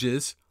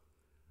averages,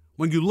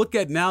 when you look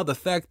at now the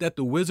fact that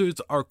the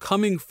Wizards are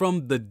coming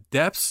from the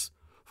depths,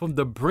 from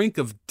the brink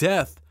of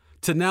death,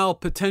 to now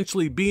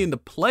potentially be in the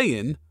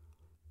play-in,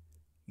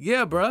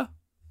 yeah, bruh.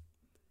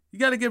 You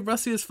got to give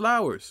Russie his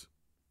flowers.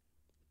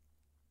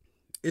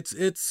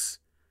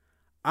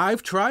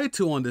 I've tried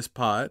to on this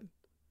pod.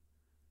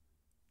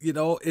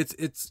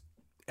 It's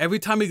every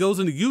time he goes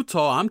into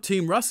Utah, I'm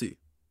Team Russie.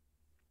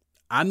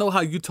 I know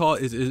how Utah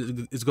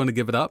is going to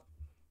give it up,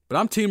 but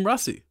I'm Team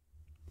Russie.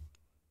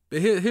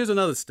 But here's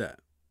another stat,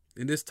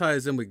 and this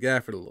ties in with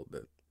Gafford a little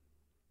bit.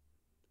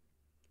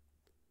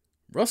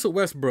 Russell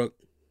Westbrook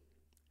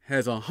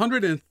has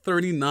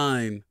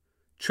 139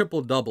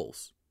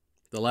 triple-doubles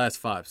the last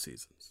 5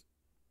 seasons.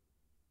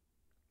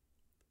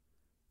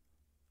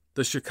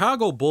 The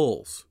Chicago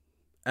Bulls,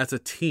 as a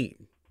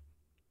team,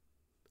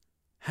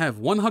 have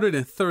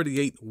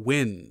 138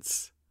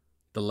 wins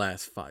the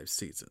last 5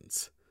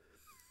 seasons.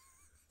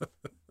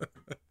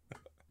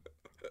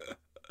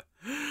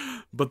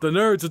 But the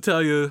nerds will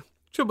tell you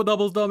triple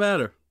doubles don't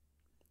matter.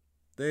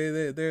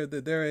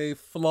 They're a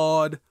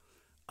flawed,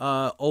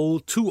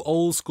 too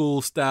old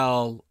school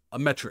style a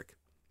metric.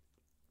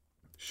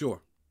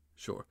 Sure.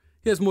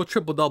 He has more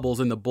triple doubles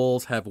than the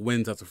Bulls have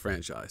wins as a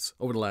franchise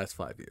over the last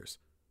 5 years.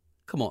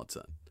 Come on,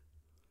 son.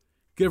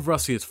 Give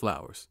Russie his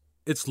flowers.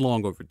 It's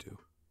long overdue.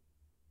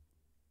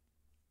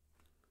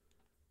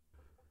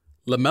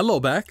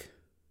 LaMelo back,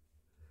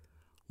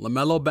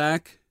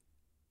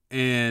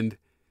 and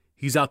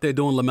he's out there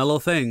doing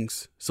LaMelo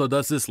things. So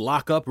does this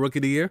lock up Rookie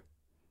of the Year?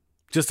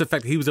 Just the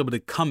fact that he was able to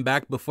come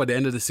back before the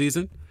end of the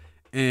season.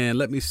 And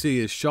let me see,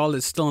 is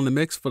Charlotte still in the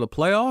mix for the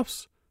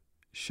playoffs?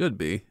 Should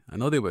be. I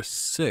know they were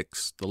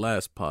 6 the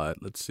last pod.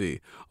 Let's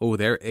see. Oh,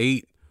 they're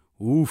 8.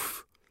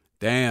 Oof.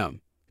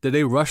 Damn. Did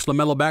they rush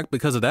LaMelo back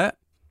because of that?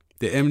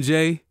 Did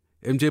MJ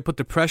put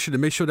the pressure to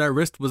make sure that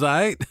wrist was all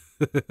right?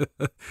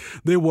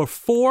 They were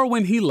 4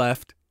 when he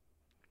left.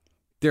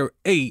 They're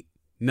 8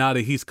 now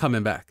that he's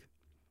coming back.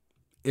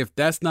 If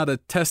that's not a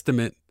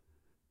testament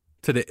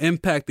to the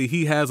impact that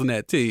he has on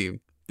that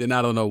team, then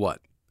I don't know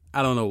what.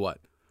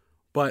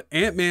 But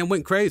Ant-Man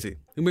went crazy.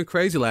 He went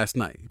crazy last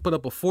night. He put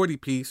up a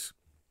 40-piece.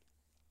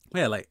 He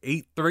had like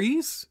 8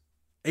 threes.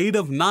 8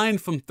 of 9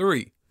 from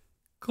 3.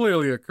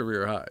 Clearly a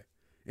career high.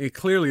 And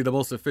clearly the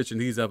most efficient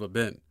he's ever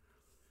been.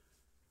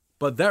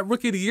 But that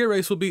Rookie of the Year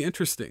race will be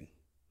interesting.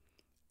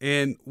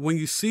 And when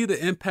you see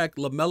the impact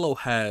LaMelo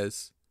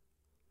has,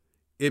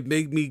 it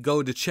made me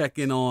go to check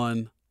in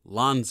on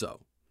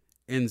Lonzo.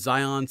 And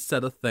Zion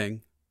said a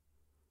thing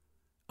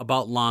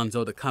about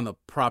Lonzo to kind of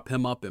prop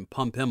him up and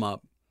pump him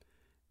up.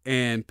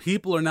 And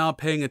people are now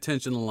paying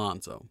attention to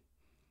Lonzo.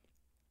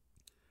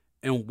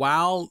 And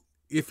while,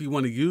 if you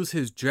want to use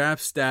his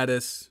draft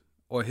status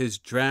or his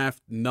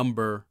draft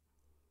number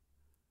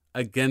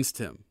against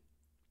him,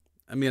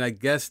 I mean, I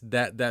guess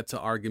that's an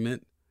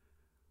argument.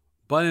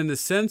 But in the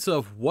sense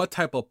of what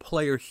type of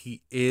player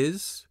he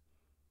is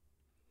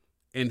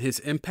and his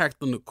impact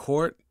on the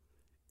court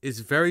is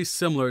very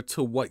similar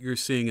to what you're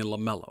seeing in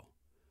LaMelo.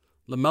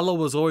 LaMelo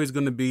was always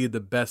going to be the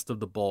best of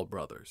the Ball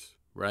brothers,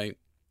 right?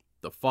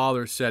 The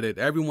father said it.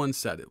 Everyone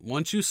said it.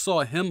 Once you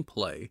saw him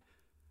play,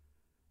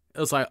 it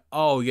was like,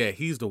 oh, yeah,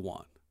 he's the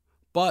one.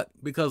 But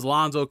because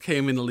Lonzo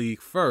came in the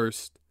league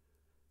first,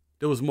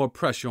 there was more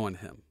pressure on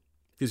him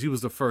because he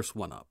was the first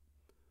one up.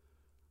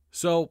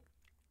 So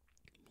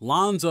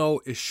Lonzo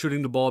is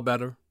shooting the ball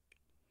better.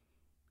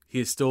 He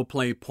is still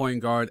playing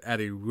point guard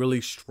at a really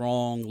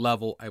strong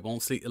level. I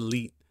won't say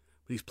elite,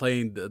 but he's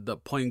playing the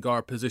point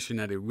guard position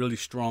at a really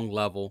strong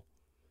level.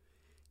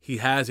 He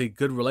has a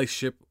good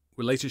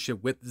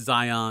relationship with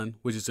Zion,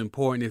 which is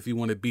important if you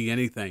want to be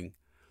anything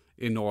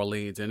in New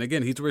Orleans. And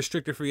again, he's a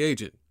restricted free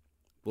agent.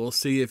 We'll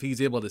see if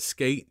he's able to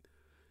skate.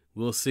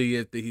 We'll see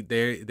if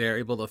they're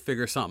able to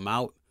figure something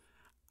out.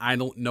 I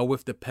don't know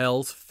if the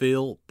Pels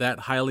feel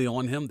that highly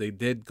on him. They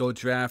did go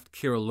draft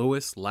Kira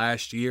Lewis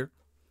last year.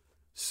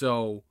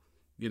 So,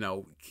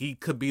 he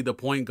could be the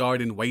point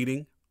guard in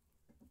waiting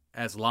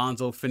as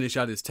Lonzo finish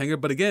out his tenure.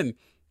 But again,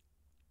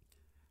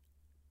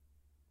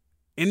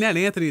 in that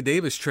Anthony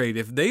Davis trade,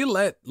 if they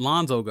let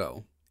Lonzo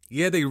go,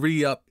 yeah, they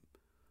re-up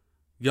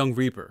Young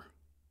Reaper.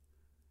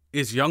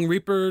 Is Young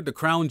Reaper the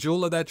crown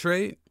jewel of that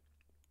trade?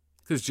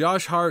 Because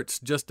Josh Hart's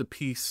just a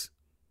piece.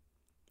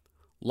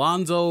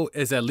 Lonzo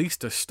is at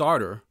least a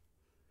starter.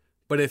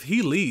 But if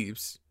he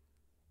leaves,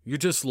 you're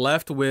just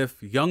left with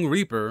Young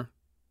Reaper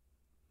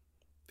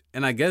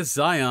and I guess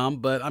Zion.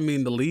 But, I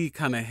mean, the league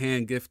kind of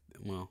hand gift.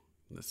 Well,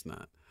 that's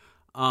not.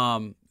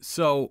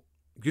 So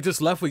you're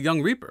just left with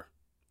Young Reaper.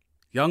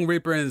 Young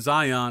Reaper and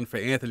Zion for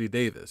Anthony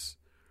Davis.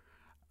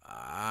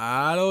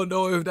 I don't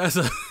know if that's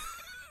a...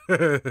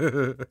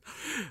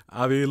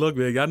 I mean, look,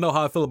 man, y'all know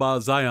how I feel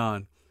about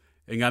Zion.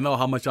 And y'all know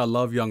how much I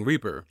love Young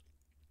Reaper.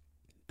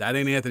 That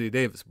ain't Anthony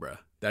Davis, bruh.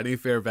 That ain't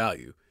fair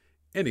value.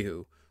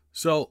 Anywho,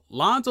 so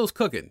Lonzo's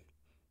cooking.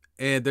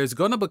 And it's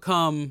going to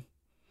come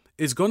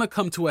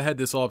to a head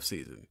this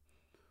offseason.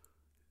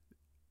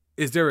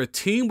 Is there a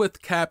team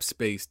with cap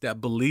space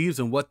that believes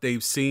in what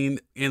they've seen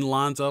in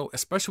Lonzo,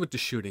 especially with the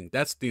shooting?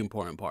 That's the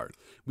important part.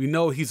 We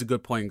know he's a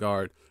good point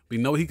guard. We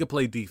know he can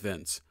play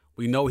defense.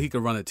 We know he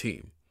can run a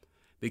team.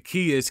 The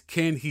key is,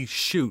 can he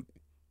shoot?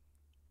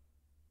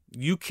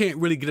 You can't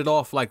really get it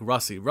off like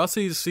Russie.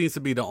 Russie seems to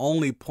be the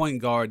only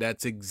point guard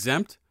that's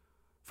exempt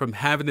from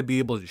having to be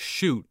able to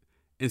shoot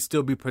and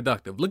still be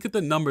productive. Look at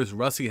the numbers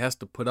Russie has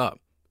to put up.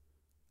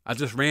 I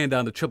just ran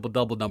down the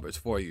triple-double numbers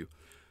for you.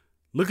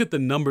 Look at the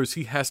numbers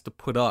he has to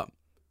put up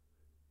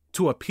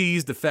to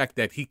appease the fact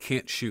that he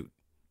can't shoot.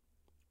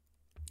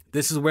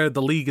 This is where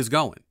the league is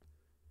going.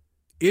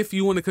 If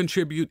you want to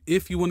contribute,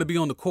 if you want to be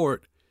on the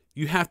court,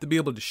 you have to be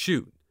able to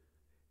shoot.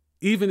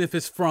 Even if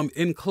it's from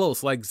in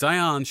close, like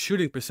Zion's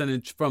shooting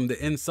percentage from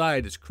the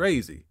inside is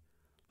crazy.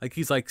 Like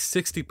he's like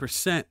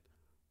 60%.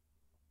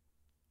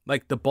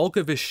 Like the bulk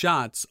of his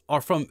shots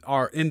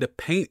are in the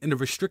paint in the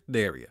restricted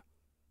area.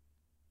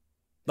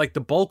 Like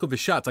the bulk of his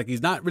shots. Like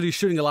he's not really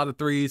shooting a lot of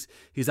threes.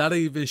 He's not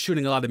even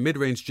shooting a lot of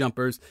mid-range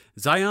jumpers.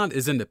 Zion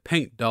is in the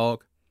paint,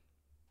 dog.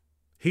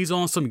 He's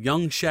on some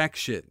young Shaq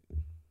shit.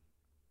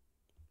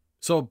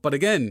 So, but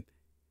again,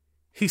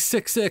 he's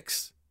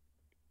 6'6".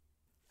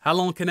 How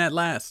long can that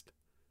last?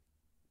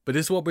 But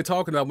this is what we're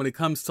talking about when it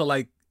comes to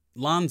like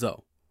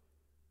Lonzo.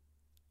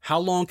 How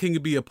long can you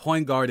be a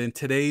point guard in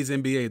today's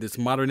NBA, this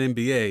modern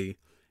NBA,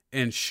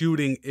 and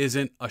shooting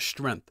isn't a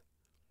strength?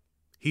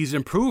 He's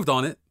improved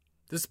on it.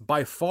 This is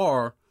by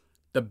far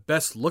the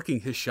best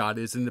looking his shot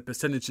is, and the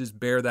percentages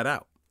bear that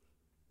out.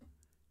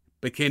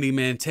 But can he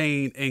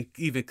maintain and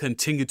even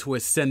continue to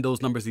ascend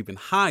those numbers even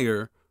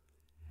higher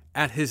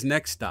at his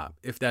next stop,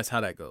 if that's how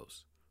that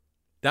goes?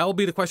 That will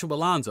be the question with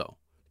Lonzo.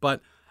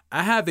 But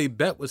I have a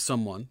bet with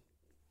someone.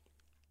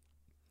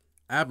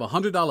 I have a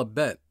 $100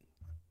 bet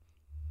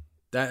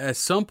that at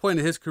some point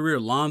in his career,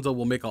 Lonzo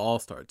will make an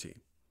all-star team.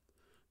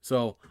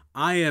 So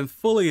I am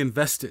fully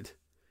invested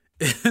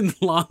in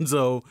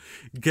Lonzo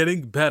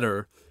getting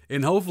better,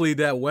 and hopefully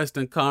that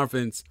Western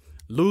Conference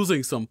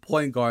losing some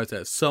point guards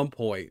at some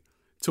point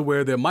to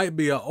where there might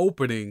be an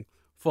opening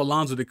for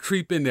Lonzo to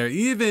creep in there,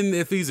 even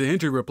if he's an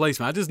injury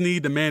replacement. I just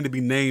need the man to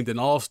be named an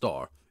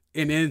all-star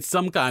and in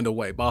some kind of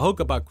way, by hook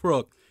or by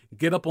crook,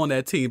 get up on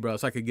that team, bro,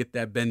 so I could get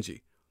that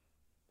Benji.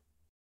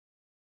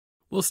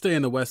 We'll stay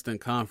in the Western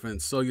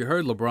Conference. So you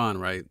heard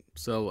LeBron, right?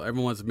 So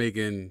everyone's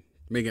making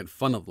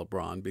fun of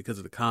LeBron because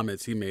of the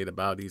comments he made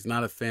about he's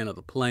not a fan of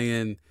the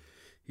play-in.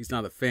 He's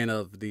not a fan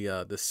of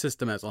the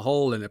system as a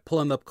whole. And they're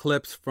pulling up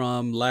clips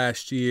from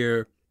last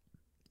year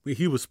when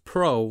he was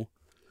pro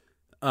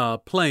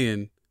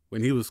playing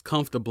when he was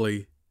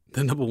comfortably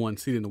the number one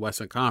seed in the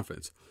Western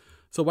Conference.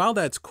 So while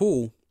that's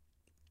cool,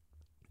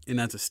 and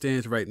as it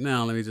stands right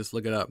now, let me just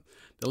look it up.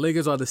 The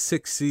Lakers are the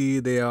 6th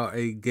seed. They are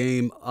a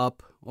game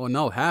up, or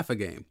no, half a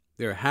game.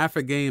 They're half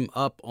a game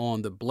up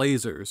on the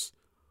Blazers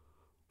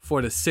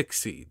for the 6th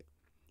seed.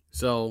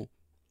 So,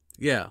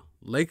 yeah,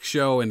 Lake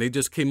Show, and they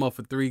just came off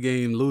a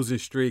 3-game losing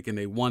streak, and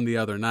they won the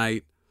other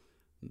night.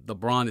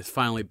 LeBron is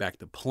finally back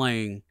to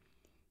playing.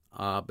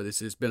 But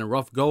it's been a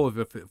rough go of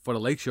it for the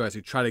Lake Show as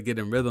they try to get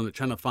in rhythm. They're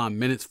trying to find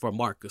minutes for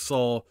Marc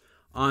Gasol.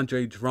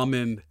 Andre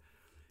Drummond,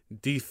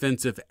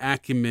 defensive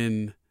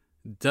acumen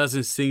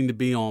doesn't seem to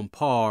be on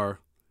par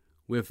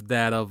with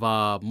that of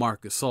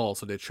Marc Gasol.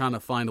 So they're trying to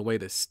find a way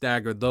to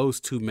stagger those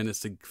 2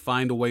 minutes to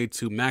find a way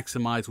to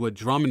maximize what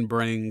Drummond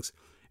brings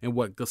and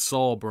what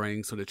Gasol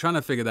brings. So they're trying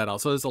to figure that out.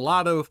 So there's a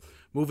lot of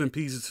moving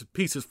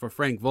pieces for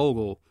Frank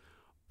Vogel.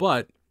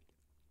 But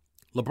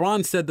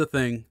LeBron said the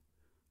thing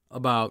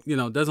about,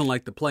 doesn't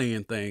like the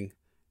play-in thing.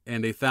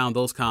 And they found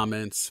those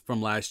comments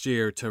from last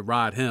year to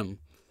ride him.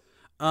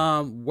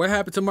 What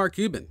happened to Mark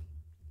Cuban?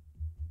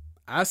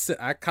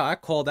 I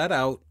called that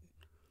out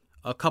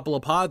a couple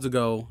of pods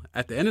ago.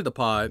 At the end of the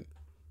pod,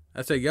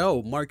 I said,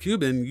 yo, Mark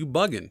Cuban, you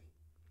bugging.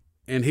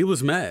 And he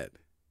was mad.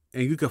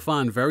 And you can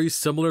find very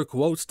similar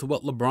quotes to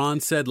what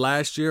LeBron said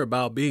last year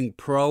about being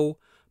pro,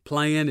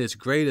 playing is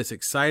great, it's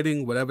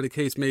exciting, whatever the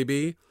case may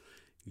be.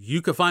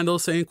 You can find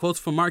those same quotes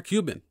from Mark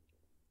Cuban.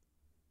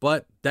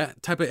 But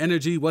that type of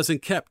energy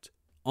wasn't kept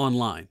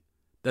online.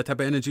 That type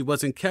of energy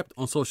wasn't kept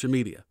on social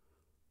media.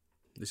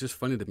 It's just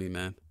funny to me,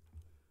 man.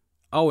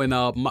 Oh, and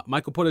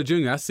Michael Porter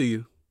Jr., I see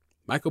you.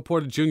 Michael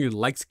Porter Jr.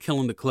 likes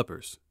killing the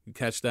Clippers. You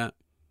catch that?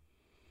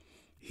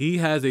 He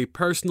has a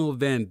personal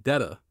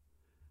vendetta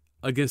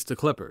against the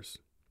Clippers.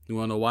 You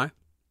want to know why?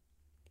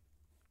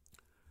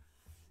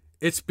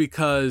 It's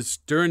because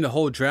during the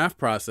whole draft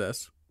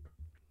process,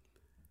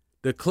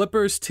 the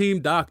Clippers team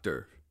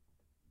doctor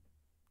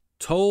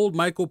told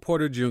Michael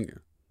Porter Jr.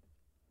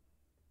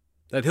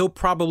 that he'll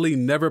probably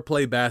never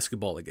play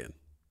basketball again.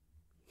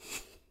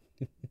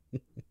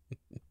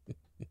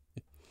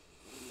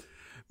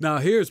 Now,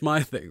 here's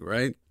my thing,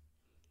 right?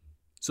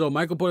 So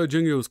Michael Porter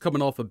Jr. was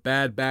coming off a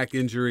bad back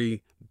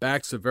injury.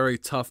 Backs are very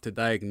tough to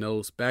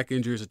diagnose. Back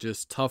injuries are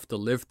just tough to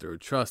live through.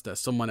 Trust that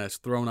someone that's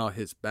thrown out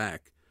his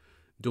back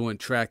doing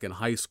track in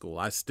high school.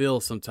 I still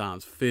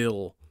sometimes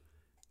feel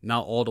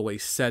not all the way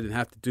set and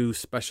have to do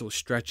special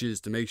stretches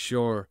to make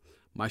sure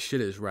my shit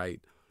is right,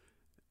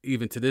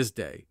 even to this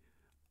day.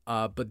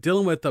 But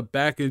dealing with a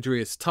back injury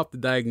is tough to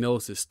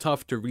diagnose. It's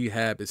tough to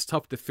rehab. It's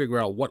tough to figure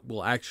out what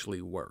will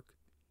actually work.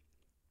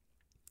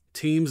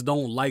 Teams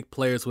don't like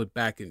players with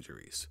back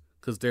injuries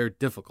because they're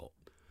difficult.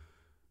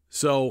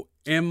 So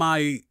am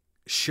I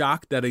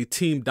shocked that a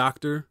team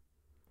doctor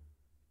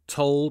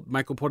told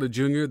Michael Porter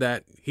Jr.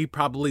 that he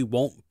probably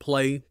won't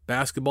play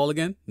basketball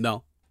again?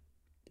 No.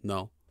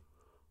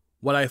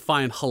 What I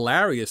find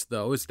hilarious,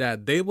 though, is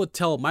that they would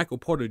tell Michael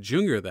Porter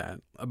Jr.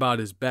 that about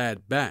his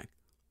bad back.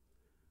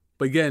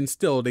 But again,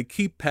 still, they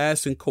keep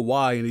passing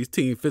Kawhi in these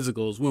team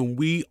physicals when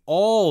we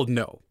all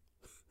know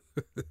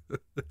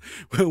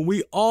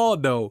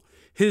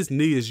his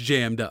knee is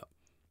jammed up.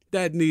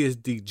 That knee is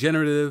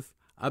degenerative.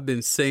 I've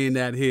been saying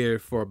that here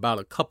for about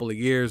a couple of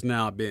years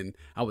now.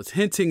 I was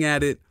hinting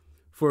at it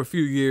for a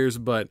few years,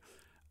 but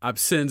I've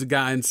since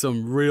gotten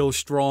some real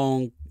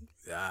strong,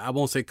 I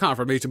won't say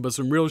confirmation, but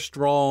some real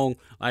strong,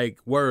 like,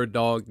 word,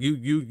 dog.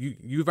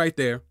 You right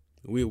there.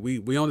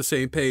 We on the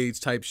same page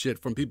type shit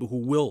from people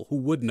who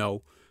would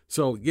know.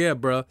 So yeah,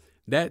 bruh,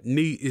 that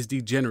knee is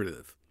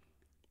degenerative.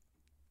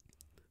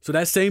 So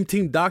that same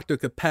team doctor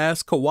could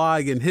pass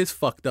Kawhi and his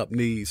fucked up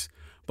knees.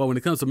 But when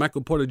it comes to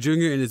Michael Porter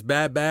Jr. and his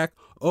bad back,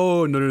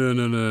 oh,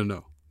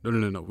 no.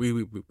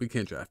 We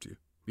can't draft you.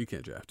 We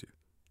can't draft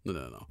you.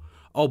 No.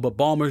 Oh, but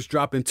Ballmer's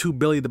dropping $2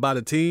 billion to buy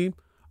the team.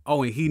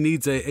 Oh, and he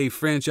needs a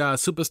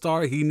franchise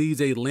superstar. He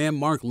needs a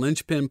landmark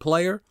linchpin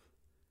player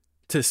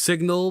to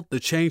signal the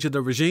change of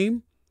the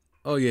regime.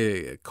 Oh,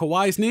 yeah.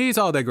 Kawhi's knees,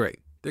 oh, they're great.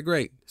 They're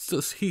great.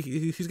 So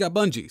he's got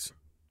bungees.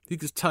 He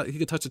can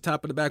touch the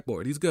top of the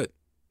backboard. He's good.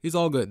 He's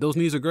all good. Those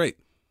knees are great.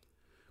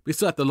 We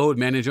still have to load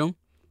manage him.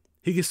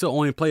 He can still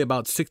only play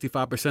about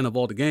 65% of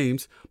all the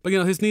games. But,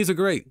 his knees are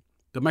great.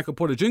 The Michael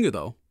Porter Jr.,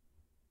 though,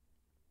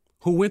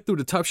 who went through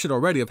the tough shit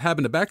already of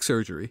having the back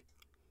surgery,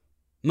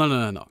 no.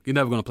 You're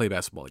never going to play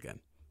basketball again.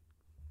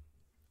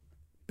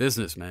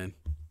 Business, man.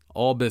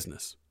 All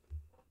business.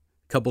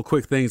 Couple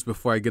quick things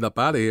before I get up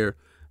out of here.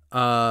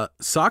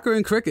 Soccer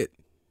and cricket.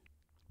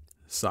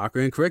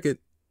 Soccer and cricket.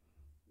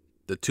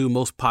 The two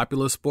most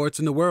popular sports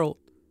in the world.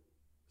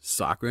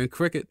 Soccer and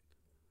cricket.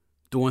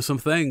 Doing some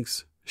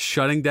things.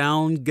 Shutting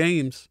down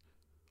games.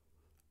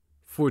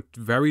 For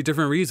very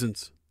different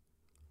reasons.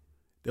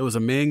 There was a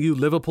Man U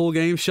Liverpool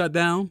game shut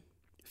down.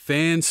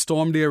 Fans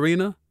stormed the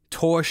arena.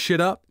 Tore shit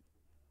up.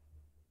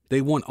 They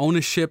want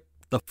ownership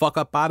the fuck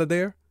up out of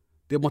there.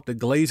 They want the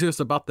Glazers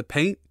about the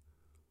paint.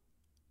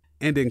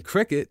 And in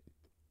cricket,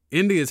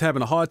 India is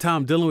having a hard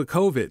time dealing with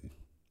COVID.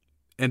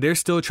 And they're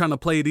still trying to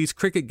play these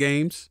cricket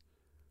games.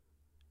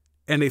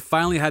 And they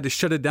finally had to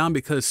shut it down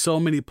because so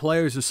many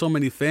players and so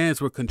many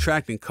fans were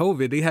contracting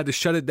COVID. They had to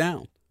shut it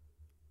down.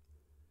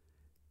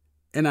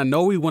 And I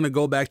know we want to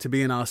go back to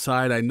being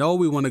outside. I know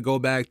we want to go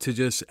back to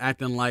just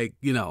acting like,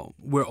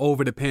 we're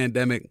over the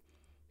pandemic.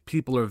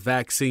 People are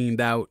vaccinated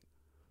out.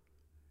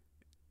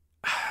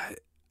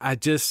 I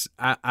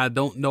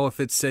don't know if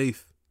it's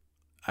safe.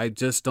 I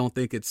just don't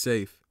think it's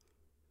safe.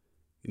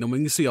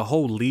 When you see a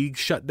whole league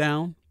shut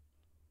down,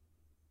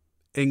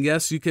 and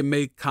yes, you can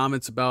make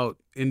comments about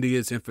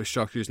India's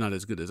infrastructure is not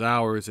as good as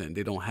ours, and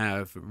they don't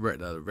have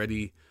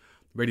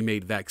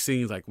ready-made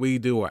vaccines like we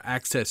do, or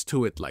access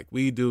to it like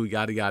we do,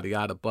 yada, yada,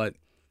 yada. But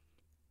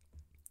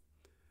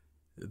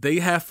they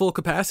have full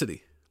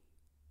capacity.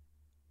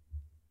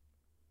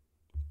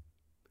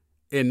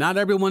 And not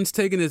everyone's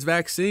taking this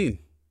vaccine.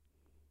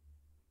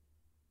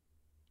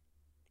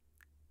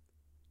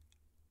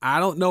 I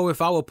don't know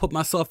if I would put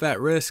myself at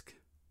risk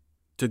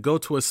to go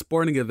to a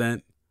sporting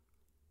event,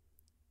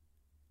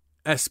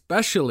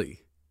 especially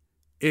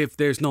if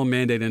there's no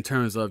mandate in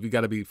terms of you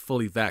got to be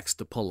fully vaxxed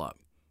to pull up.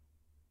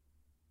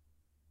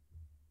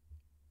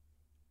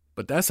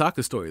 But that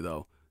soccer story,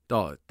 though,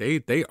 dog,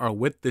 they are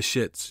with the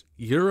shits.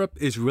 Europe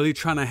is really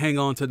trying to hang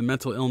on to the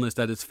mental illness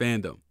that is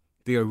fandom.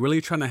 They are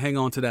really trying to hang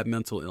on to that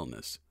mental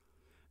illness.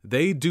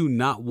 They do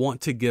not want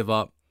to give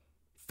up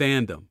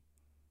fandom.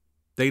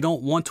 They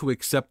don't want to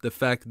accept the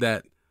fact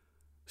that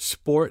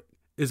sport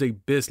is a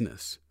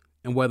business.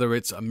 And whether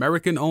it's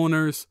American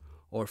owners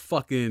or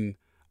fucking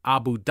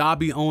Abu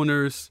Dhabi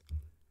owners,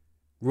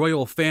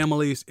 royal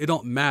families, it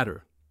don't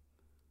matter.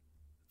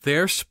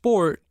 Their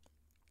sport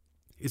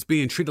is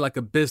being treated like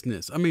a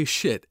business. I mean,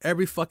 shit,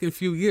 every fucking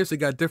few years they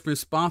got different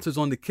sponsors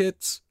on the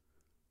kits.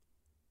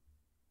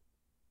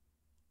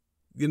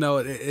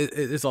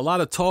 It's a lot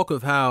of talk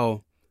of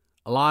how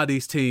a lot of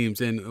these teams,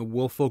 and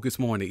we'll focus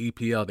more on the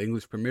EPL, the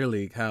English Premier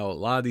League, how a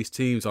lot of these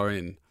teams are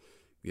in,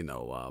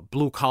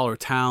 blue-collar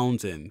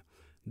towns and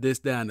this,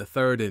 that, and the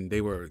third, and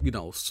they were,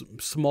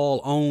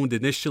 small-owned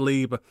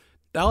initially, but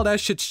all that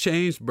shit's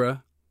changed,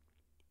 bruh.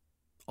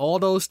 All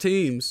those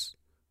teams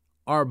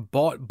are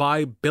bought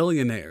by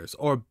billionaires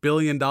or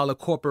billion-dollar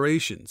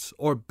corporations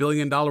or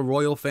billion-dollar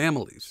royal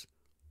families.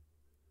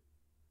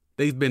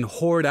 They've been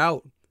hoarded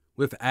out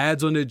with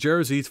ads on their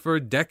jerseys for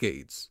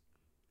decades.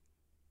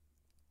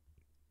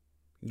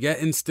 Yet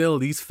and still,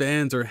 these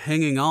fans are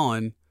hanging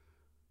on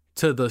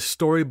to the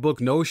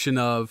storybook notion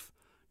of,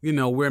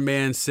 we're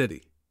Man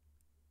City.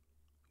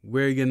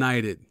 We're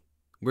United.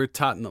 We're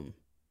Tottenham.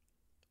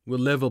 We're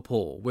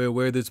Liverpool.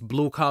 We're this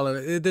blue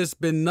collar. There's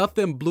been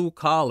nothing blue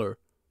collar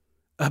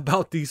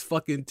about these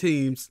fucking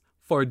teams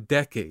for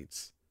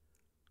decades.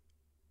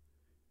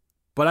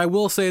 But I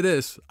will say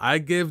this. I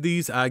give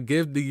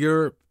the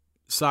Europe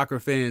soccer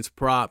fans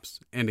props,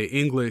 and the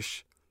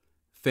English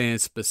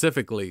fans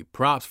specifically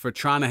props for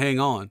trying to hang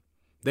on.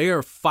 They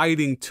are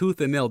fighting tooth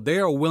and nail. They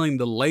are willing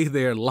to lay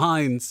their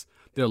lives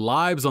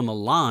on the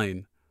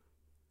line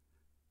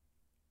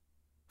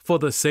for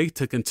the sake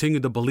to continue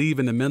to believe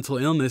in the mental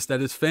illness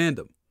that is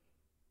fandom.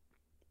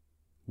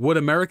 Would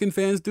American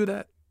fans do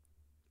that?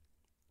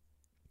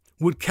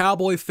 Would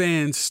Cowboy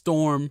fans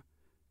storm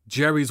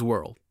Jerry's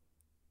World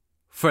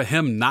for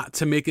him not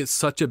to make it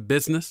such a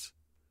business?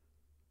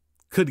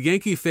 Could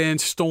Yankee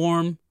fans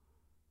storm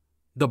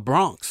the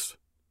Bronx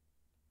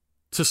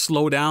to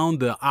slow down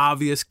the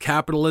obvious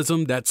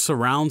capitalism that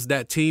surrounds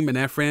that team and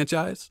that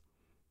franchise?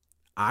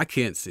 I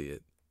can't see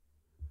it.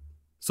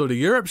 So the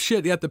Europe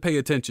shit you have to pay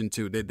attention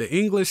to. The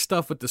English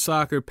stuff with the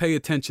soccer, pay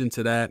attention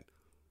to that.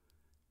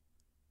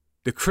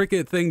 The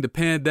cricket thing, the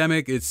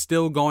pandemic, is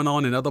still going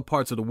on in other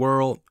parts of the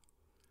world.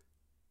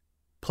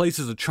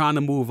 places are trying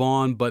to move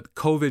on, but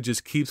COVID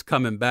just keeps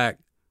coming back.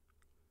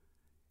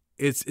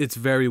 It's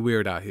very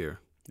weird out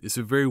here. It's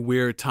a very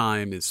weird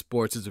time in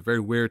sports. It's a very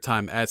weird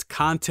time as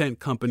content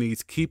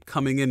companies keep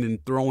coming in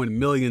and throwing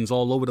millions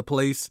all over the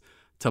place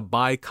to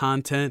buy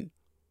content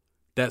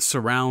that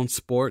surrounds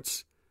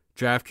sports.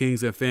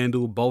 DraftKings and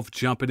FanDuel both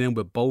jumping in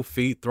with both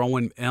feet,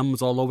 throwing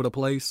M's all over the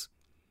place.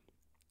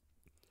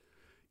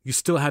 You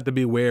still have to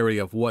be wary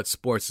of what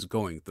sports is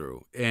going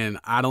through. And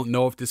I don't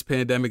know if this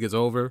pandemic is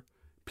over.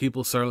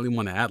 People certainly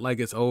want to act like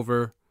it's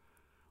over.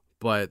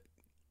 But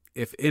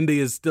if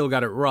India's still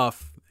got it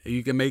rough,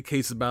 you can make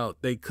cases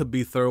about they could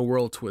be third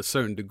world to a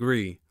certain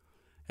degree.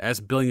 That's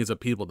billions of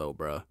people, though,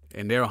 bruh.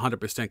 And they're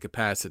 100%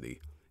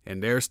 capacity.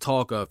 And there's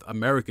talk of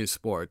American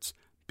sports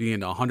being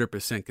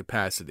 100%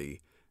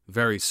 capacity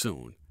very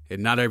soon.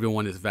 And not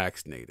everyone is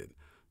vaccinated.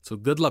 So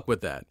good luck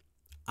with that.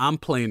 I'm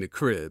playing the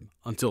crib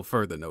until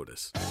further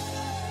notice.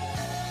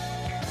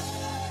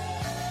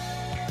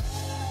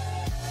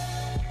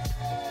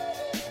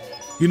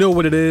 You know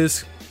what it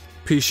is.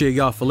 Appreciate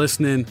y'all for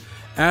listening.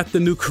 At the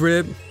new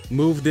crib,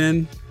 moved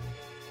in,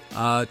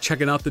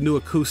 checking out the new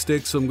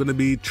acoustics. So I'm going to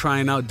be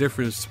trying out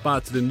different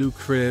spots of the new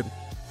crib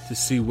to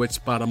see which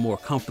spot I'm more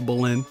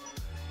comfortable in.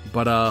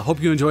 But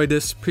hope you enjoyed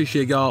this.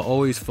 Appreciate y'all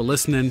always for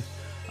listening.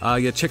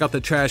 Check out the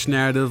Trash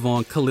Narrative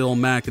on Khalil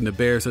Mack and the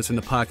Bears. That's in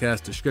the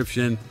podcast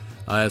description,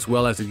 as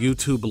well as a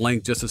YouTube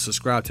link just to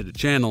subscribe to the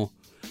channel.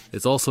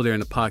 It's also there in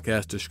the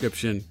podcast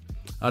description.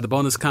 The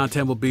bonus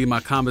content will be my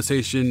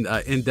conversation,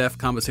 in-depth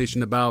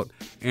conversation about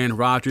Aaron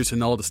Rodgers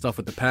and all the stuff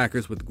with the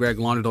Packers with Greg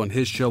Larned on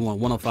his show on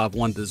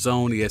 105.1 The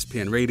Zone,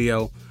 ESPN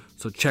Radio.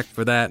 So check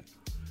for that.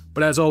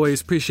 But as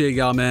always, appreciate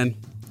y'all, man.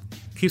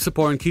 Keep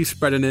supporting, keep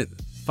spreading it.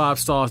 5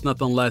 stars,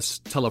 nothing less.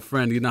 Tell a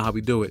friend. You know how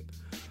we do it.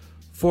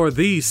 For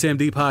the Sam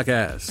D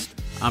Podcast,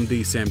 I'm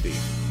D Sam D.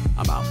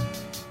 I'm out.